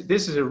 But this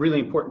is a really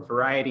important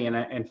variety,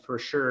 and for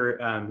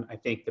sure, I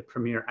think the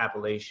premier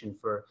appellation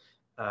for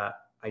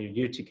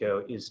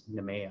Ayurtiko is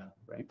Nemea,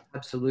 right?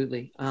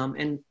 Absolutely.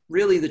 And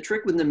really, the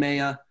trick with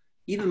Nemea,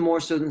 even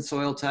more so than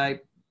soil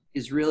type,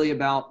 is really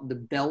about the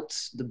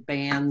belts, the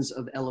bands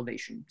of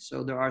elevation.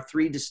 So there are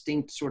 3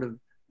 distinct sort of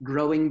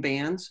growing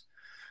bands.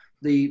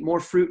 The more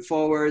fruit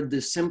forward,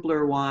 the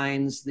simpler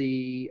wines,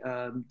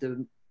 I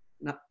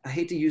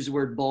hate to use the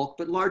word bulk,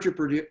 but larger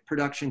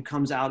production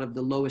comes out of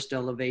the lowest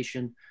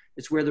elevation.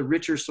 It's where the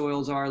richer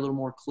soils are, a little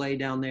more clay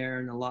down there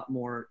and a lot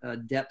more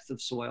depth of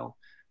soil.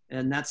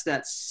 And that's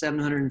that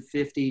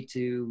 750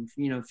 to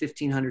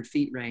 1,500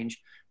 feet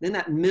range. Then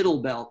that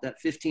middle belt, that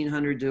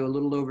 1,500 to a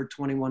little over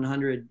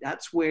 2,100,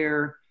 that's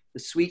where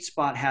the sweet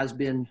spot has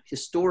been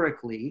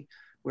historically,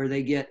 where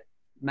they get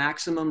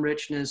maximum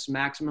richness,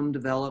 maximum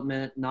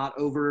development, not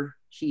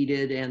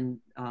overheated, and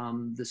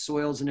the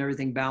soils and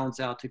everything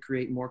balance out to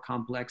create more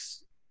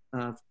complex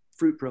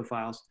fruit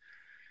profiles.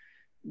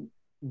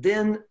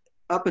 Then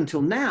up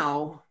until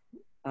now,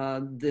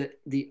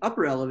 the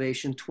upper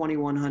elevation,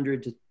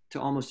 2,100 to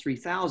almost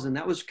 3,000,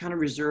 that was kind of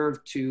reserved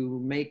to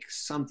make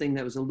something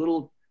that was a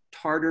little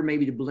tartar,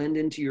 maybe to blend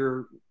into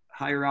your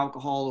higher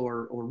alcohol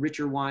or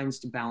richer wines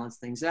to balance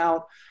things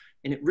out.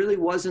 And it really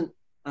wasn't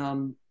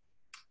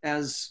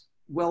as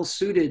well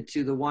suited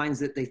to the wines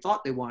that they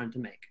thought they wanted to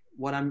make.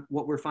 What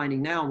we're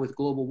finding now with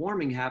global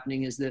warming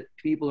happening is that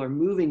people are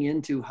moving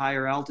into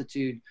higher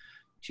altitude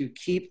to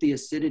keep the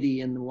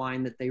acidity in the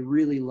wine that they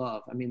really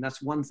love. I mean,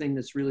 that's one thing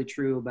that's really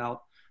true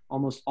about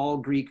almost all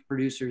Greek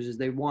producers, is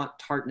they want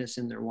tartness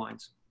in their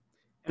wines.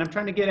 And I'm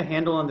trying to get a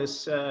handle on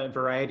this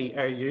variety,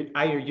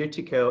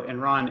 Ayurtiko.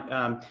 And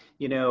Ron,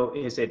 you know,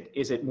 is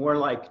it more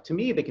like, to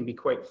me, they can be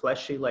quite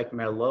fleshy like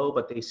Merlot,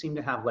 but they seem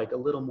to have like a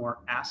little more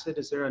acid.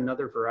 Is there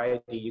another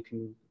variety you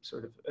can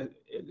sort of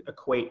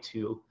equate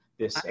to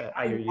this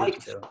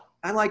Ayurtiko?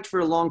 I liked for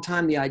a long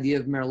time the idea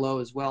of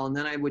Merlot as well. And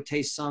then I would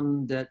taste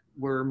some that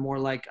were more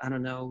like, I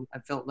don't know, I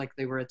felt like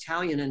they were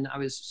Italian. And I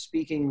was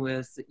speaking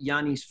with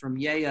Yanis from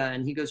Yea,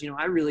 and he goes,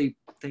 I really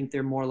think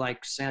they're more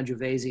like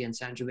Sangiovese and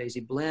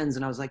Sangiovese blends.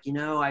 And I was like,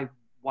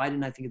 why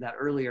didn't I think of that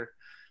earlier?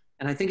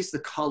 And I think it's the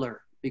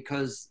color,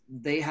 because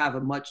they have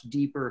a much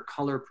deeper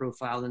color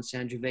profile than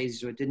Sangiovese.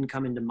 So it didn't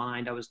come into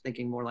mind. I was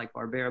thinking more like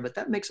Barbera, but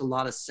that makes a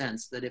lot of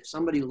sense, that if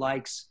somebody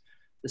likes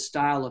the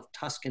style of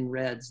Tuscan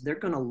reds, they're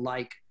going to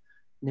like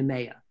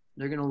Nemea.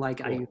 They're going to like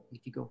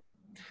Ayurvedico.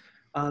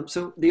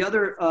 So the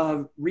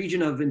other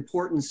region of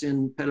importance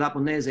in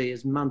Peloponnese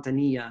is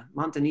Montania.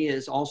 Montania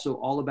is also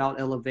all about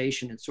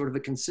elevation. It's sort of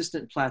a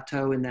consistent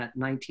plateau in that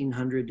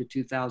 1900 to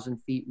 2000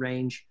 feet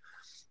range.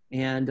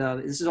 And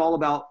this is all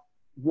about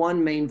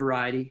one main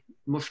variety,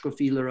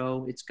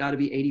 Muscofilero. It's got to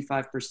be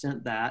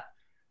 85% that.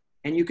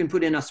 And you can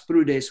put in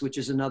Asprudes, which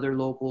is another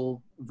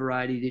local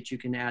variety that you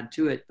can add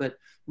to it. But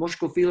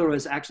Muscofilero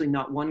is actually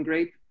not one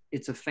grape.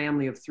 It's a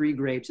family of 3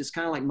 grapes. It's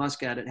kind of like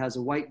Muscat. It has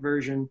a white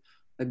version,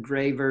 a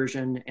gray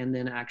version, and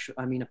then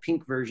a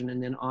pink version,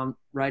 and then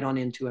right on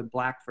into a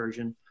black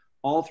version.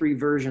 All 3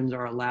 versions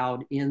are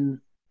allowed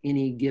in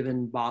any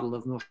given bottle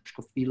of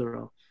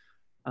Muscofilero.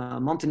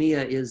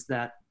 Montania is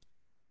that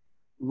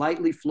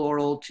lightly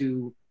floral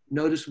to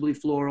noticeably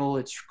floral.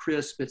 It's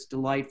crisp, it's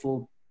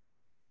delightful.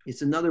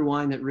 It's another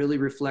wine that really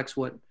reflects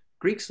what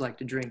Greeks like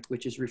to drink,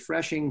 which is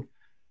refreshing.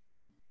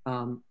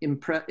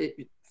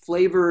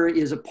 Flavor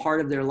is a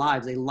part of their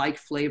lives. They like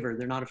flavor.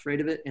 They're not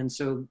afraid of it. And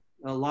so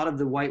a lot of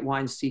the white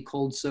wines see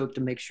cold soak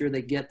to make sure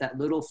they get that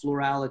little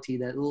florality,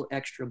 that little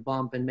extra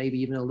bump, and maybe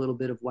even a little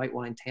bit of white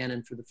wine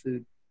tannin for the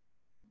food.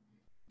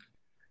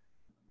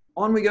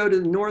 On we go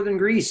to northern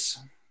Greece.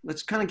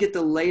 Let's kind of get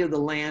the lay of the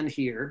land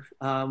here.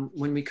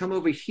 When we come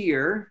over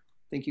here,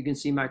 I think you can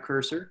see my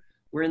cursor.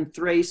 We're in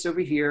Thrace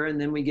over here,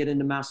 and then we get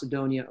into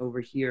Macedonia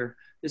over here.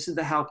 This is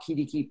the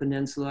Halkidiki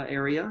Peninsula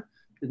area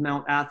with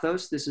Mount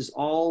Athos. This is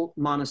all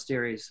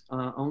monasteries.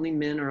 Only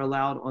men are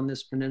allowed on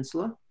this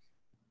peninsula.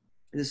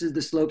 This is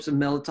the slopes of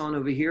Meliton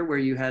over here, where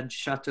you had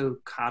Chateau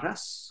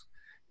Karas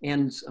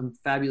and some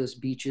fabulous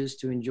beaches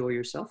to enjoy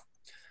yourself.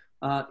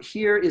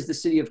 Here is the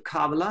city of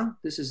Kavala.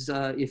 This is,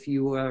 if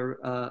you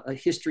are a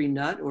history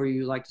nut or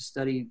you like to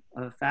study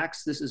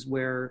facts, this is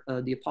where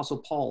the Apostle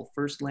Paul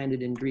first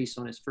landed in Greece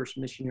on his first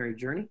missionary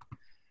journey.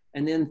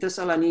 And then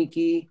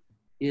Thessaloniki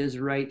is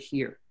right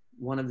here,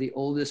 one of the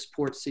oldest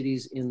port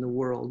cities in the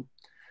world.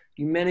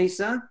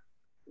 Eumenisa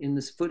in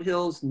the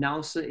foothills,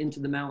 Nausa into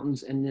the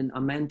mountains, and then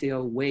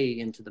Amanteo way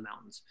into the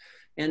mountains.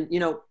 And,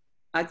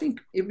 I think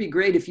it'd be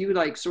great if you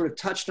sort of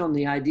touched on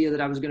the idea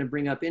that I was going to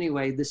bring up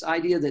anyway, this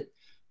idea that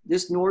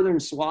this northern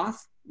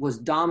swath was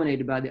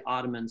dominated by the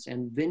Ottomans,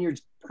 and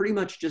vineyards pretty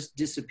much just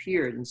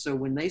disappeared. And so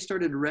when they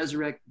started to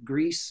resurrect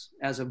Greece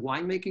as a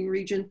winemaking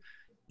region,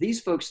 these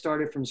folks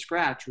started from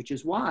scratch, which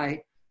is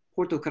why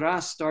Porto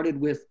Carras started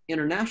with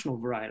international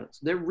varietals.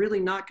 They're really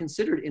not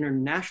considered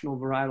international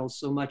varietals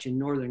so much in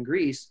northern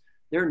Greece.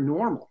 They're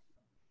normal.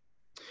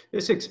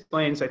 This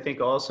explains, I think,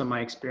 also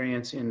my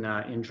experience in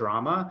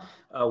Drama,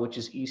 which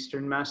is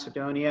Eastern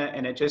Macedonia,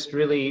 and it just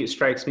really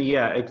strikes me.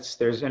 Yeah,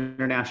 there's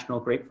international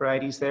grape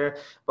varieties there,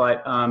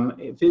 but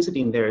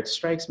visiting there, it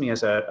strikes me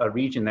as a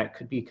region that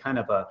could be kind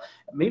of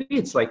maybe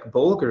it's like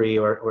Bulgari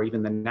or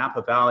even the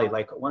Napa Valley,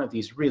 like one of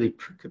these really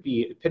could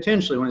be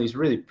potentially one of these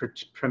really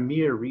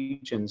premier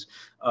regions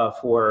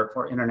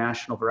for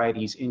international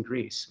varieties in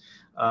Greece.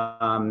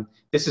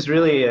 This is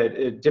really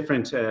a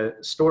different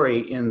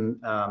story in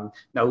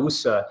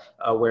Nausa,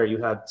 where you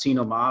have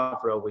Zino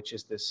Mavro, which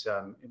is this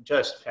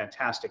just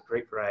fantastic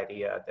grape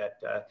variety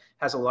that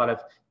has a lot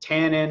of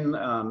tannin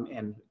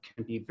and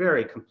can be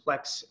very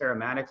complex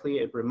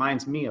aromatically. It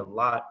reminds me a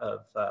lot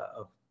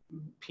of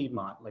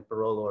Piedmont, like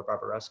Barolo or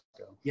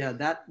Barbaresco. Yeah,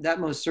 that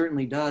most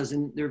certainly does.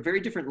 And they're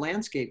very different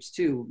landscapes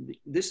too.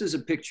 This is a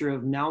picture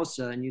of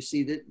Nausa, and you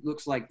see that it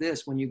looks like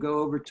this. When you go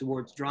over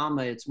towards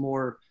Drama, it's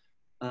more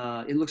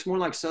it looks more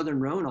like Southern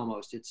Rhone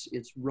almost.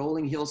 It's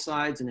rolling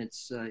hillsides, and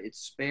it's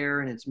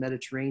spare, and it's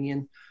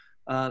Mediterranean.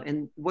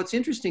 And what's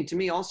interesting to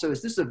me also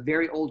is this is a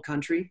very old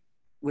country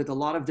with a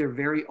lot of their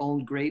very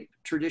old grape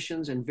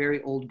traditions and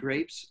very old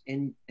grapes.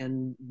 And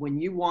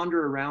when you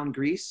wander around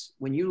Greece,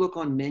 when you look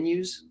on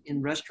menus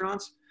in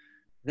restaurants,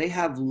 they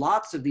have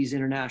lots of these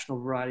international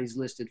varieties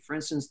listed. For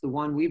instance, the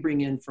one we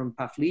bring in from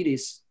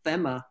Paflidis,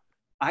 Thema,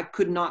 I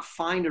could not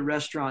find a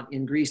restaurant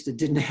in Greece that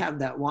didn't have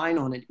that wine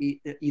on it,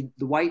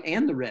 the white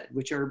and the red,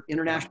 which are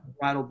international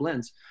varietal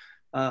blends,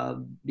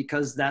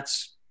 because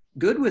that's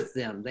good with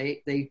them.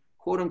 They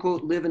quote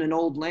unquote live in an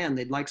old land.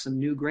 They'd like some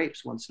new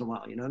grapes once in a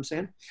while. You know what I'm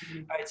saying? Mm-hmm.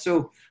 All right,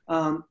 so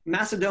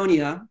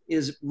Macedonia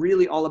is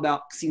really all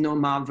about Xino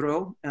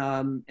Mavro,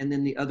 and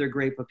then the other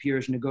grape up here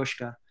is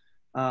Negoshka.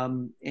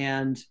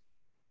 And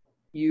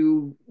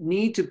you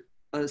need to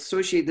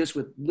associate this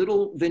with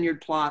little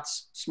vineyard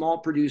plots, small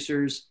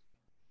producers,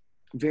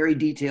 very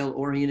detail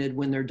oriented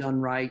when they're done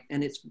right.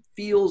 And it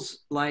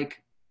feels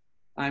like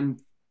I'm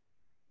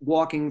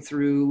walking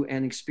through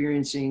and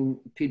experiencing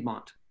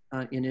Piedmont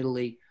in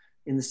Italy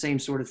in the same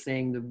sort of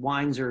thing. The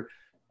wines are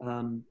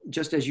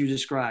just as you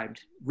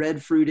described,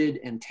 red fruited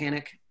and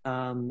tannic,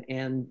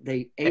 and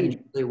they age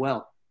really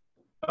well.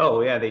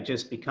 Oh yeah, they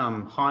just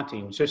become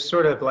haunting. Just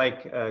sort of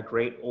like a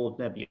great old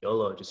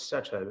Nebbiolo, just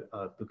such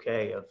a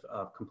bouquet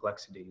of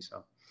complexity.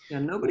 So yeah,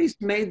 nobody's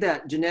made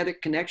that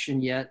genetic connection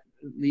yet,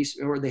 at least,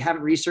 or they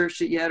haven't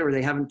researched it yet, or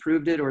they haven't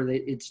proved it, or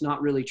it's not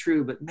really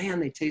true. But man,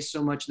 they taste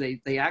so much.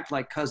 They act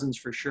like cousins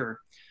for sure.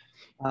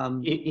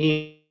 On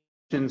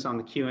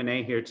the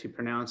Q&A here to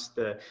pronounce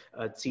the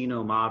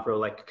Zino Mavro,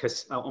 like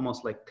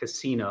almost like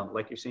casino,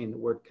 like you're saying the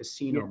word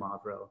casino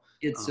Mavro,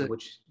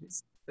 which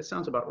that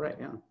sounds about right.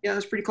 Yeah. Yeah,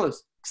 that's pretty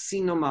close.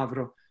 Casino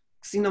Mavro.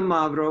 Casino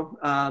Mavro.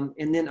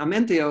 And then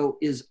Amenteo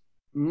is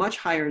much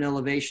higher in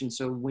elevation.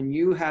 So when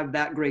you have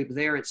that grape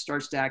there, it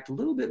starts to act a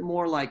little bit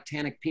more like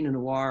tannic Pinot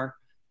Noir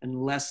and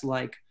less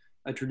like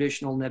a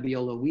traditional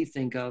Nebbiolo we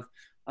think of.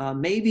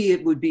 Maybe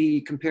it would be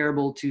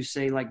comparable to,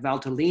 say, like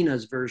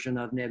Valtellina's version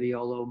of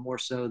Nebbiolo, more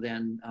so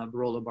than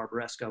Barolo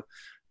Barbaresco.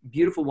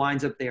 Beautiful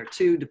wines up there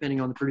too,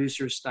 depending on the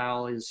producer's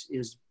style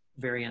is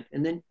variant.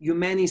 And then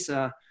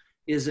Humanisa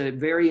is a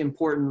very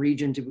important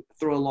region to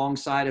throw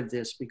alongside of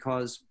this,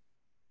 because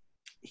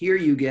here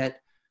you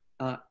get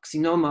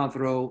Xino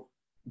Mavro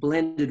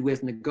blended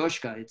with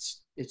Negoshka.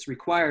 It's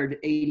required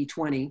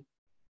 80-20,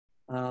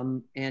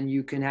 and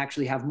you can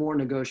actually have more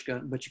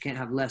Negoshka, but you can't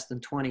have less than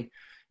 20.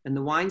 And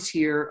the wines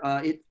here,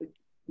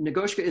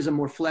 Negoshka is a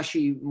more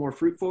fleshy, more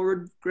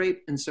fruit-forward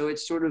grape, and so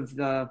it's sort of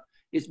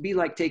it'd be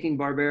like taking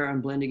Barbera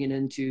and blending it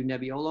into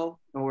Nebbiolo,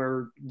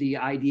 or the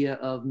idea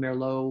of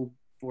Merlot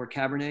for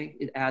Cabernet.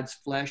 It adds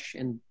flesh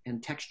and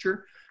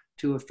texture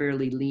to a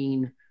fairly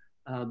lean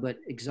but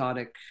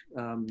exotic,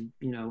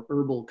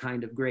 herbal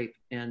kind of grape,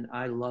 and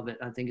I love it.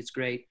 I think it's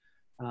great.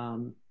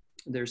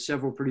 There's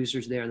several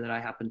producers there that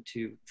I happen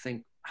to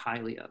think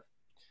highly of.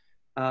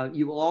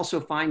 You will also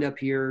find up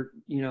here,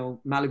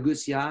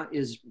 Malagussia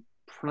is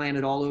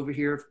planted all over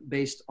here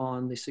based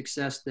on the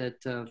success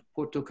that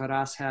Porto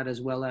Carras had,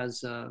 as well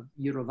as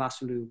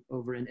Eurovasulu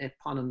over in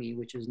Eponymie,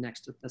 which is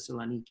next to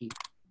Thessaloniki.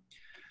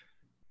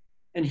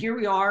 And here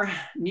we are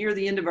near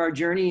the end of our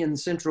journey in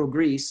central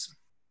Greece.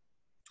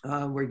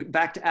 We're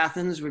back to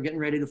Athens. We're getting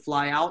ready to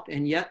fly out,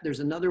 and yet there's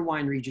another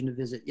wine region to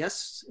visit.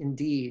 Yes,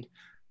 indeed,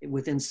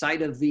 within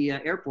sight of the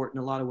airport in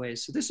a lot of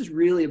ways. So this is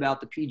really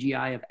about the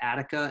PGI of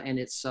Attica and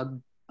its sub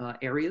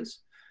areas.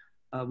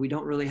 We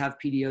don't really have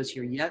PDOs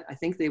here yet. I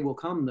think they will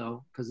come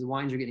though, because the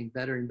wines are getting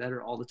better and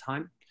better all the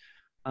time.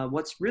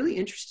 What's really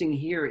interesting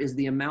here is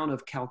the amount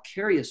of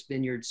calcareous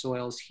vineyard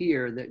soils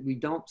here that we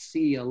don't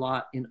see a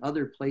lot in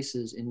other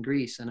places in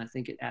Greece, and I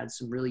think it adds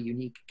some really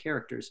unique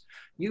characters.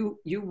 You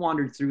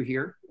wandered through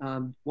here.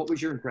 What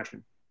was your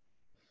impression?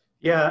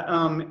 Yeah,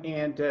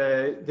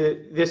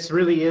 this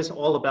really is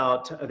all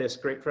about this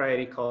grape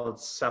variety called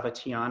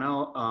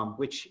Savatiano,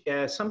 which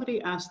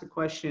somebody asked the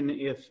question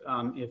if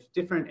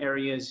different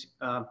areas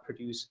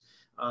produce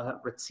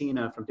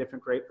Retsina from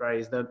different grape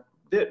varieties. The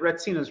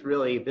Retsina is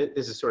really,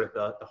 this is sort of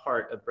the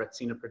heart of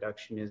Retsina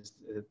production, is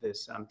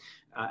this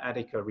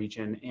Attica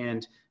region,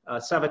 and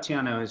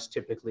Savatiano is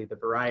typically the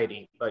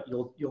variety, but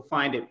you'll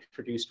find it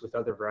produced with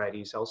other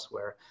varieties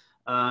elsewhere.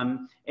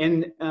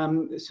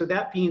 So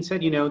that being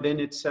said, then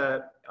it's,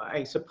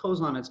 I suppose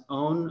on its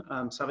own,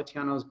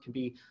 Savatiano can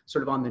be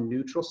sort of on the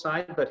neutral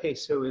side, but hey,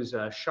 so is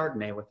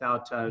Chardonnay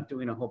without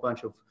doing a whole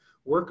bunch of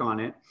work on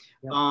it.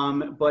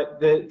 Yep.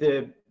 But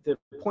the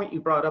point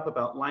you brought up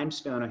about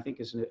limestone, I think,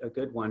 is a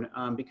good one,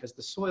 because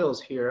the soils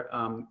here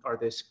are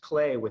this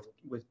clay with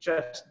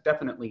just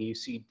definitely, you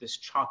see this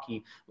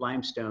chalky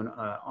limestone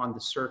on the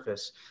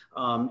surface.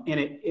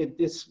 And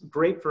this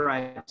grape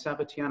variety,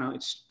 Savatiano,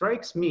 it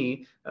strikes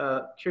me,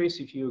 curious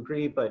if you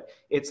agree, but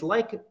it's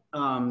like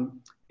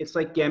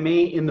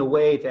Gamay in the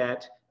way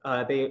that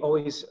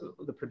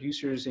the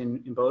producers in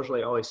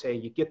Beaujolais always say,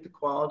 you get the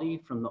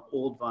quality from the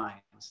old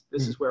vines.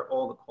 This is where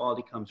all the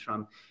quality comes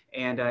from.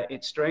 And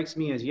it strikes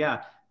me as,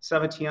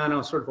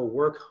 Savatiano, sort of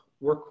a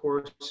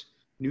workhorse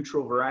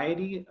neutral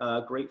variety,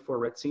 great for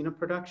Retsina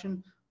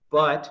production.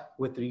 But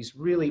with these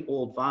really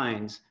old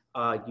vines,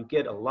 you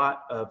get a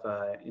lot of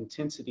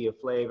intensity of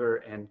flavor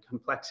and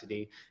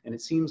complexity. And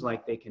it seems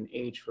like they can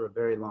age for a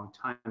very long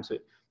time. So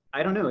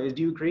I don't know,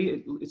 do you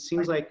agree? It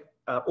seems like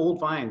old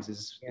vines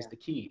is the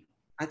key.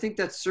 I think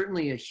that's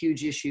certainly a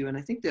huge issue. And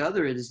I think the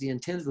other is the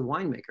intent of the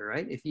winemaker,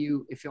 right?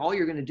 If all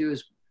you're going to do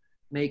is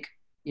make,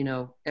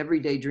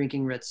 everyday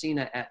drinking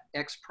Retsina at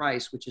X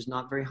price, which is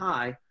not very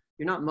high,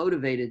 you're not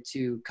motivated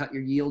to cut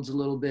your yields a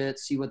little bit,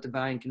 see what the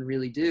vine can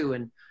really do.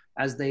 And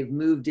as they've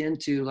moved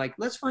into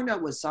let's find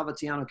out what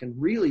Savatiano can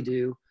really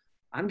do,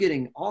 I'm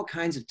getting all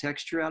kinds of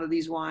texture out of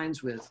these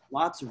wines with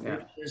lots of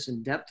richness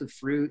and depth of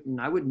fruit.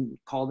 And I wouldn't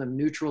call them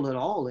neutral at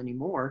all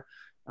anymore.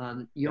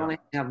 You only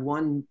have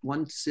one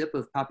sip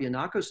of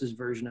Papianakos'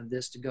 version of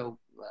this to go,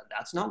 well,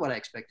 that's not what I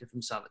expected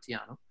from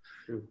Savatiano.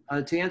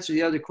 To answer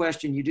the other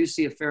question, you do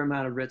see a fair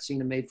amount of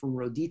Retsina made from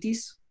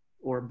Roditis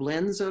or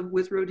blends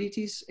with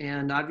Roditis.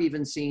 And I've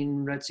even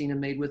seen Retsina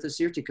made with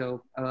Assyrtiko,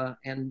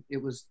 and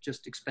it was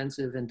just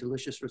expensive and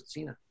delicious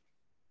Retsina.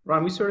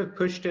 Ron, we sort of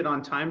pushed it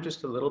on time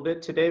just a little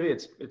bit today.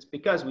 It's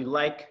because we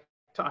like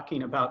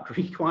talking about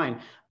Greek wine,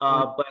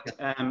 but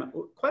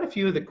quite a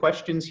few of the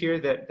questions here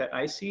that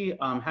I see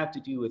have to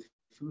do with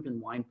food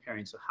and wine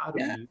pairing. So how do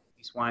we Yeah. use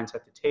these wines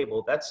at the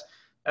table?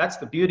 That's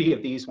the beauty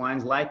of these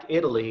wines. Like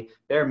Italy,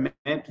 they're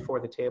meant for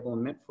the table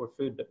and meant for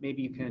food. But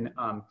maybe you can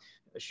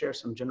share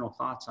some general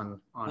thoughts on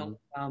Well,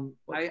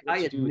 what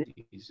to do with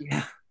these.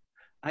 yeah,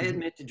 I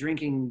admit to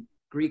drinking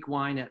Greek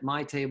wine at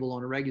my table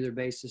on a regular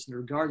basis, and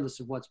regardless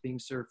of what's being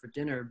served for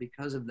dinner,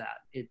 because of that,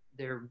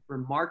 they're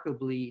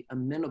remarkably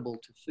amenable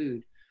to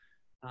food.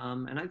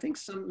 And I think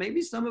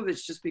maybe some of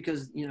it's just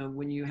because, you know,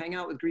 when you hang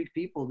out with Greek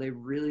people, they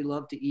really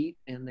love to eat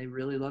and they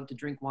really love to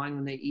drink wine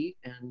when they eat.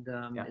 And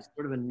it's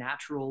sort of a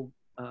natural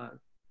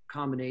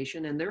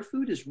combination. And their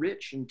food is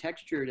rich and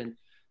textured and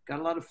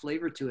got a lot of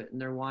flavor to it. And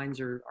their wines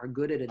are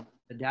good at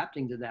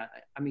adapting to that.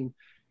 I mean,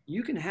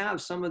 you can have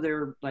some of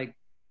their, like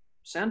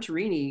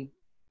Santorini,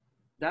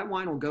 that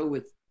wine will go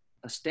with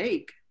a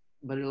steak,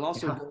 but it'll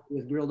also go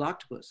with grilled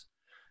octopus.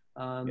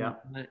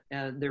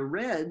 Their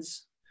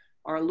reds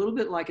are a little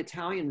bit like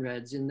Italian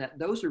reds in that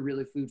those are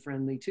really food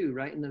friendly too,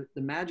 right? And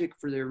the magic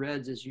for their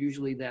reds is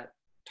usually that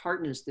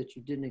tartness that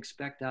you didn't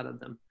expect out of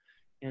them.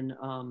 And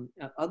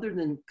other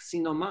than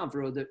Cinco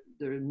Mavro,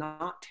 they're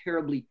not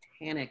terribly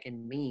tannic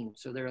and mean,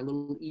 so they're a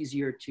little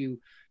easier to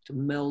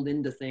meld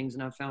into things.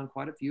 And I've found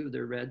quite a few of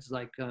their reds,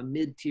 like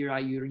mid-tier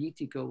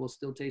Ayuritico, will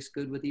still taste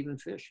good with even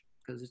fish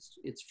because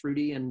it's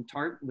fruity and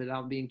tart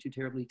without being too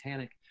terribly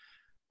tannic.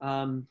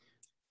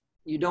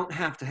 You don't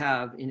have to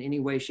have in any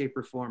way, shape,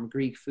 or form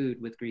Greek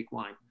food with Greek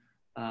wine.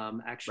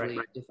 Actually,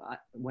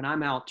 when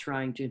I'm out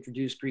trying to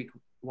introduce Greek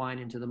wine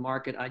into the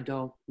market,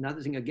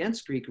 nothing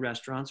against Greek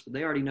restaurants, but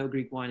they already know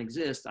Greek wine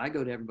exists. I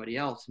go to everybody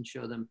else and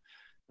show them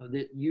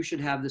that you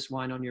should have this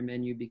wine on your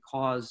menu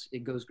because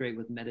it goes great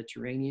with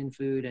Mediterranean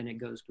food, and it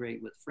goes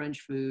great with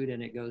French food,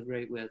 and it goes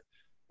great with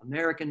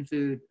American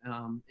food.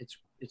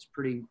 It's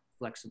pretty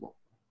flexible.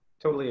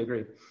 Totally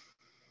agree.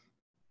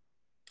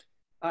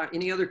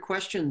 Any other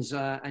questions?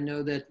 I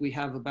know that we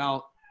have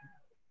about,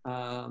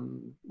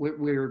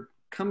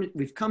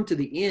 we've come to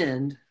the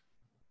end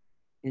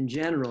in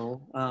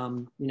general.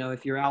 You know,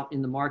 if you're out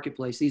in the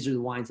marketplace, these are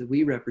the wines that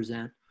we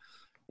represent.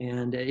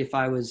 And if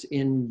I was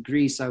in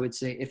Greece, I would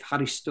say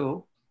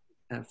Efharisto,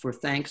 for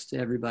thanks to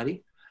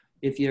everybody.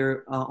 If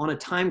you're on a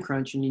time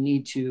crunch and you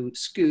need to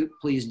scoot,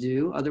 please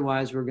do.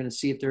 Otherwise, we're going to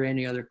see if there are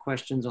any other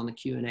questions on the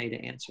Q&A to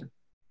answer.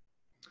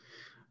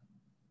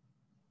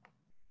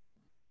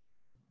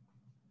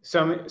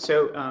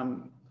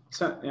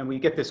 And we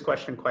get this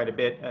question quite a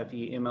bit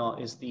via email.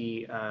 Is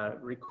the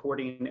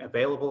recording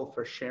available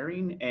for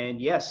sharing?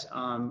 And yes,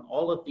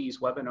 all of these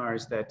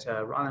webinars that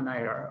Ron and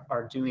I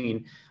are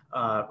doing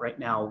right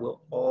now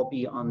will all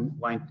be on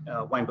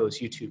Winebow's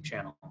YouTube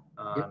channel.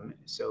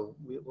 So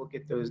we'll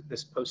get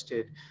this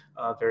posted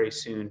very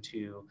soon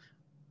to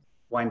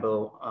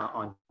Winebow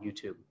on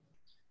YouTube.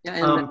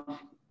 Yeah, and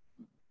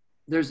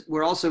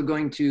we're also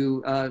going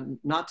to,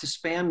 not to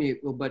spam you,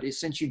 but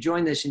since you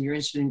joined this and you're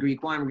interested in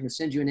Greek wine, we're going to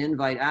send you an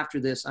invite after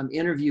this. I'm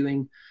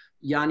interviewing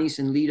Yanis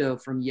and Lido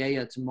from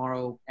Yea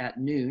tomorrow at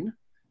noon.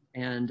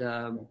 And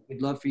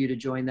we'd love for you to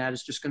join that.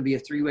 It's just going to be a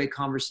three-way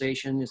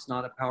conversation. It's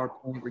not a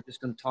PowerPoint. We're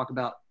just going to talk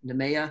about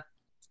Nemea,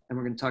 and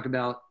we're going to talk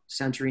about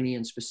Santorini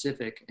in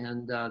specific.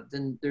 And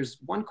then there's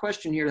one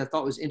question here that I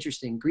thought was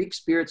interesting. Greek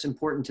spirits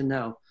important to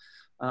know.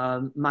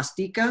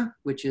 Mastika,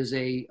 which is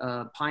a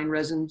pine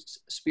resin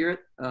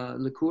spirit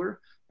liqueur,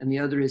 and the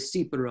other is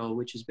Sipero,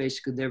 which is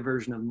basically their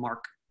version of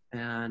Mark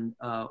and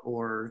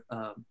or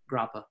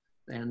Grappa,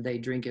 and they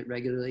drink it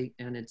regularly,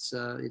 and it's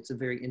a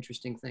very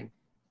interesting thing.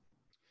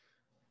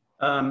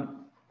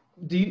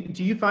 Do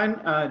you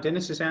find,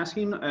 Dennis is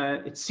asking,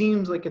 it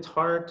seems like it's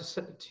hard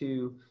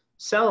to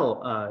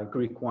sell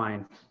Greek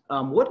wine.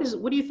 What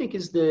do you think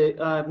is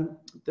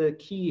the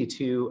key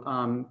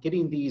to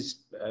getting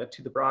these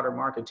to the broader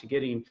market, to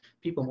getting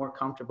people more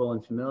comfortable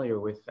and familiar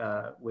with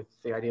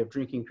the idea of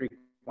drinking Greek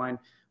wine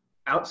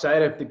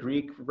outside of the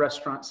Greek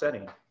restaurant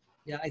setting?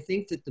 Yeah, I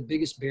think that the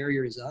biggest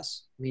barrier is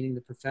us, meaning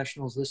the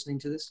professionals listening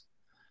to this.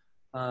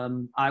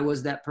 I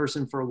was that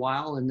person for a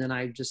while, and then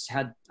I just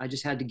had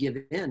to give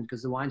in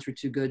because the wines were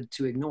too good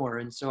to ignore.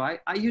 And so I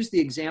use the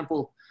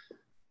example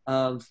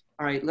of,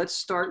 all right, let's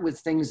start with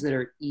things that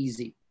are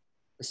easy.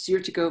 A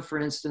Sirtico, for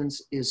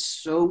instance, is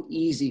so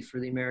easy for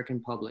the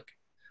American public.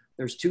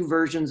 There's two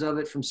versions of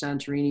it from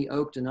Santorini,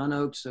 oaked and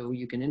unoaked, so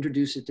you can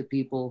introduce it to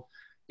people.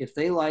 If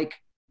they like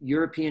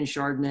European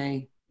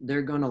Chardonnay,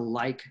 they're going to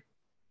like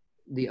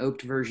the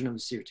oaked version of the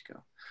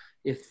Sirtico.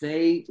 If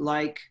they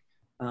like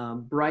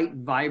bright,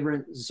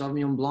 vibrant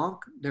Sauvignon Blanc,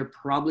 they're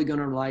probably going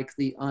to like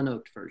the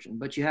unoaked version.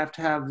 But you have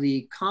to have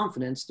the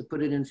confidence to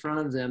put it in front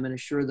of them and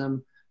assure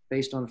them,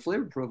 based on a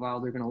flavor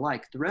profile, they're going to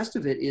like. The rest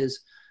of it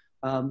is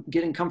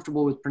getting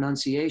comfortable with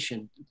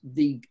pronunciation.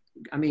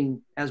 I mean,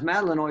 as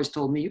Madeline always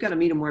told me, you got to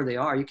meet them where they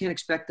are. You can't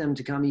expect them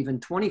to come even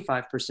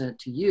 25%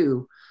 to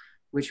you,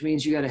 which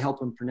means you got to help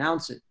them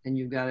pronounce it. And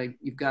you've got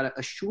to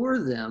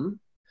assure them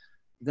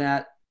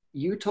that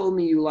you told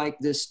me you like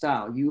this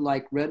style. You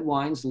like red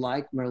wines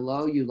like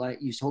Merlot.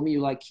 You told me you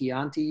like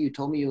Chianti. You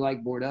told me you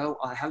like Bordeaux.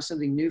 I have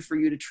something new for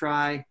you to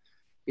try.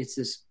 It's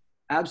this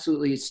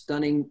absolutely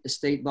stunning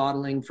estate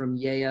bottling from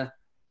Yea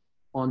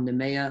on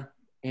Nemea.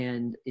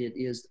 And it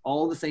is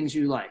all the things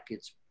you like.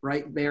 It's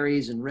bright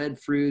berries and red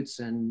fruits,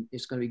 and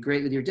it's going to be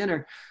great with your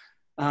dinner.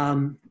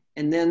 And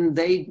then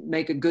they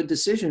make a good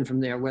decision from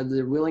there, whether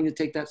they're willing to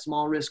take that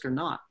small risk or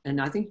not. And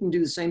I think you can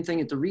do the same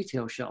thing at the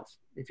retail shelf.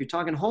 If you're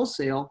talking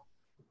wholesale,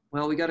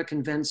 well, we got to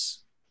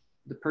convince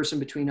the person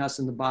between us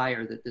and the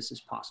buyer that this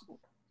is possible.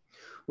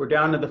 We're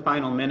down to the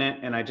final minute,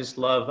 and I just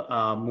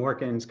love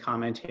Morgan's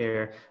comment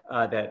here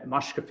that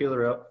Mosca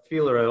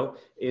Filero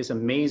is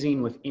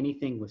amazing with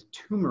anything with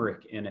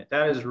turmeric in it.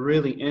 That is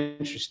really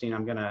interesting.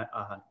 I'm gonna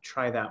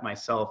try that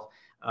myself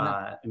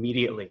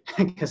immediately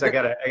because I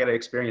gotta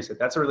experience it.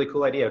 That's a really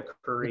cool idea.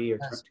 Curry or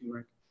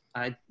turmeric.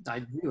 I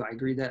do. I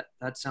agree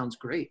that sounds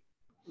great.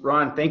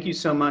 Ron, thank you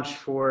so much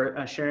for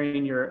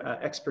sharing your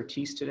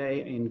expertise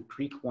today in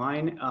Greek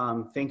wine.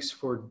 Thanks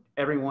for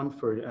everyone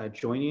for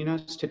joining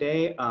us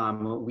today.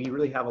 We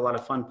really have a lot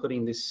of fun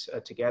putting this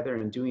together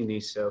and doing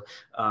these. So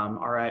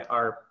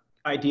our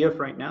idea for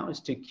right now is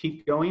to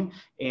keep going,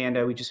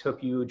 and we just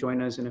hope you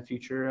join us in a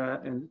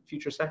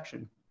future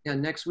section. Yeah,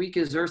 next week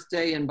is Earth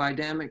Day and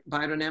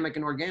biodynamic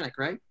and organic,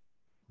 right?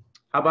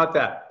 How about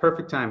that?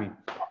 Perfect timing.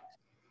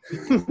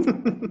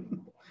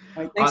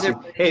 Right, thanks,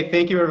 awesome. Hey,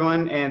 thank you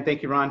everyone, and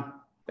thank you, Ron.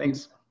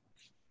 Thanks.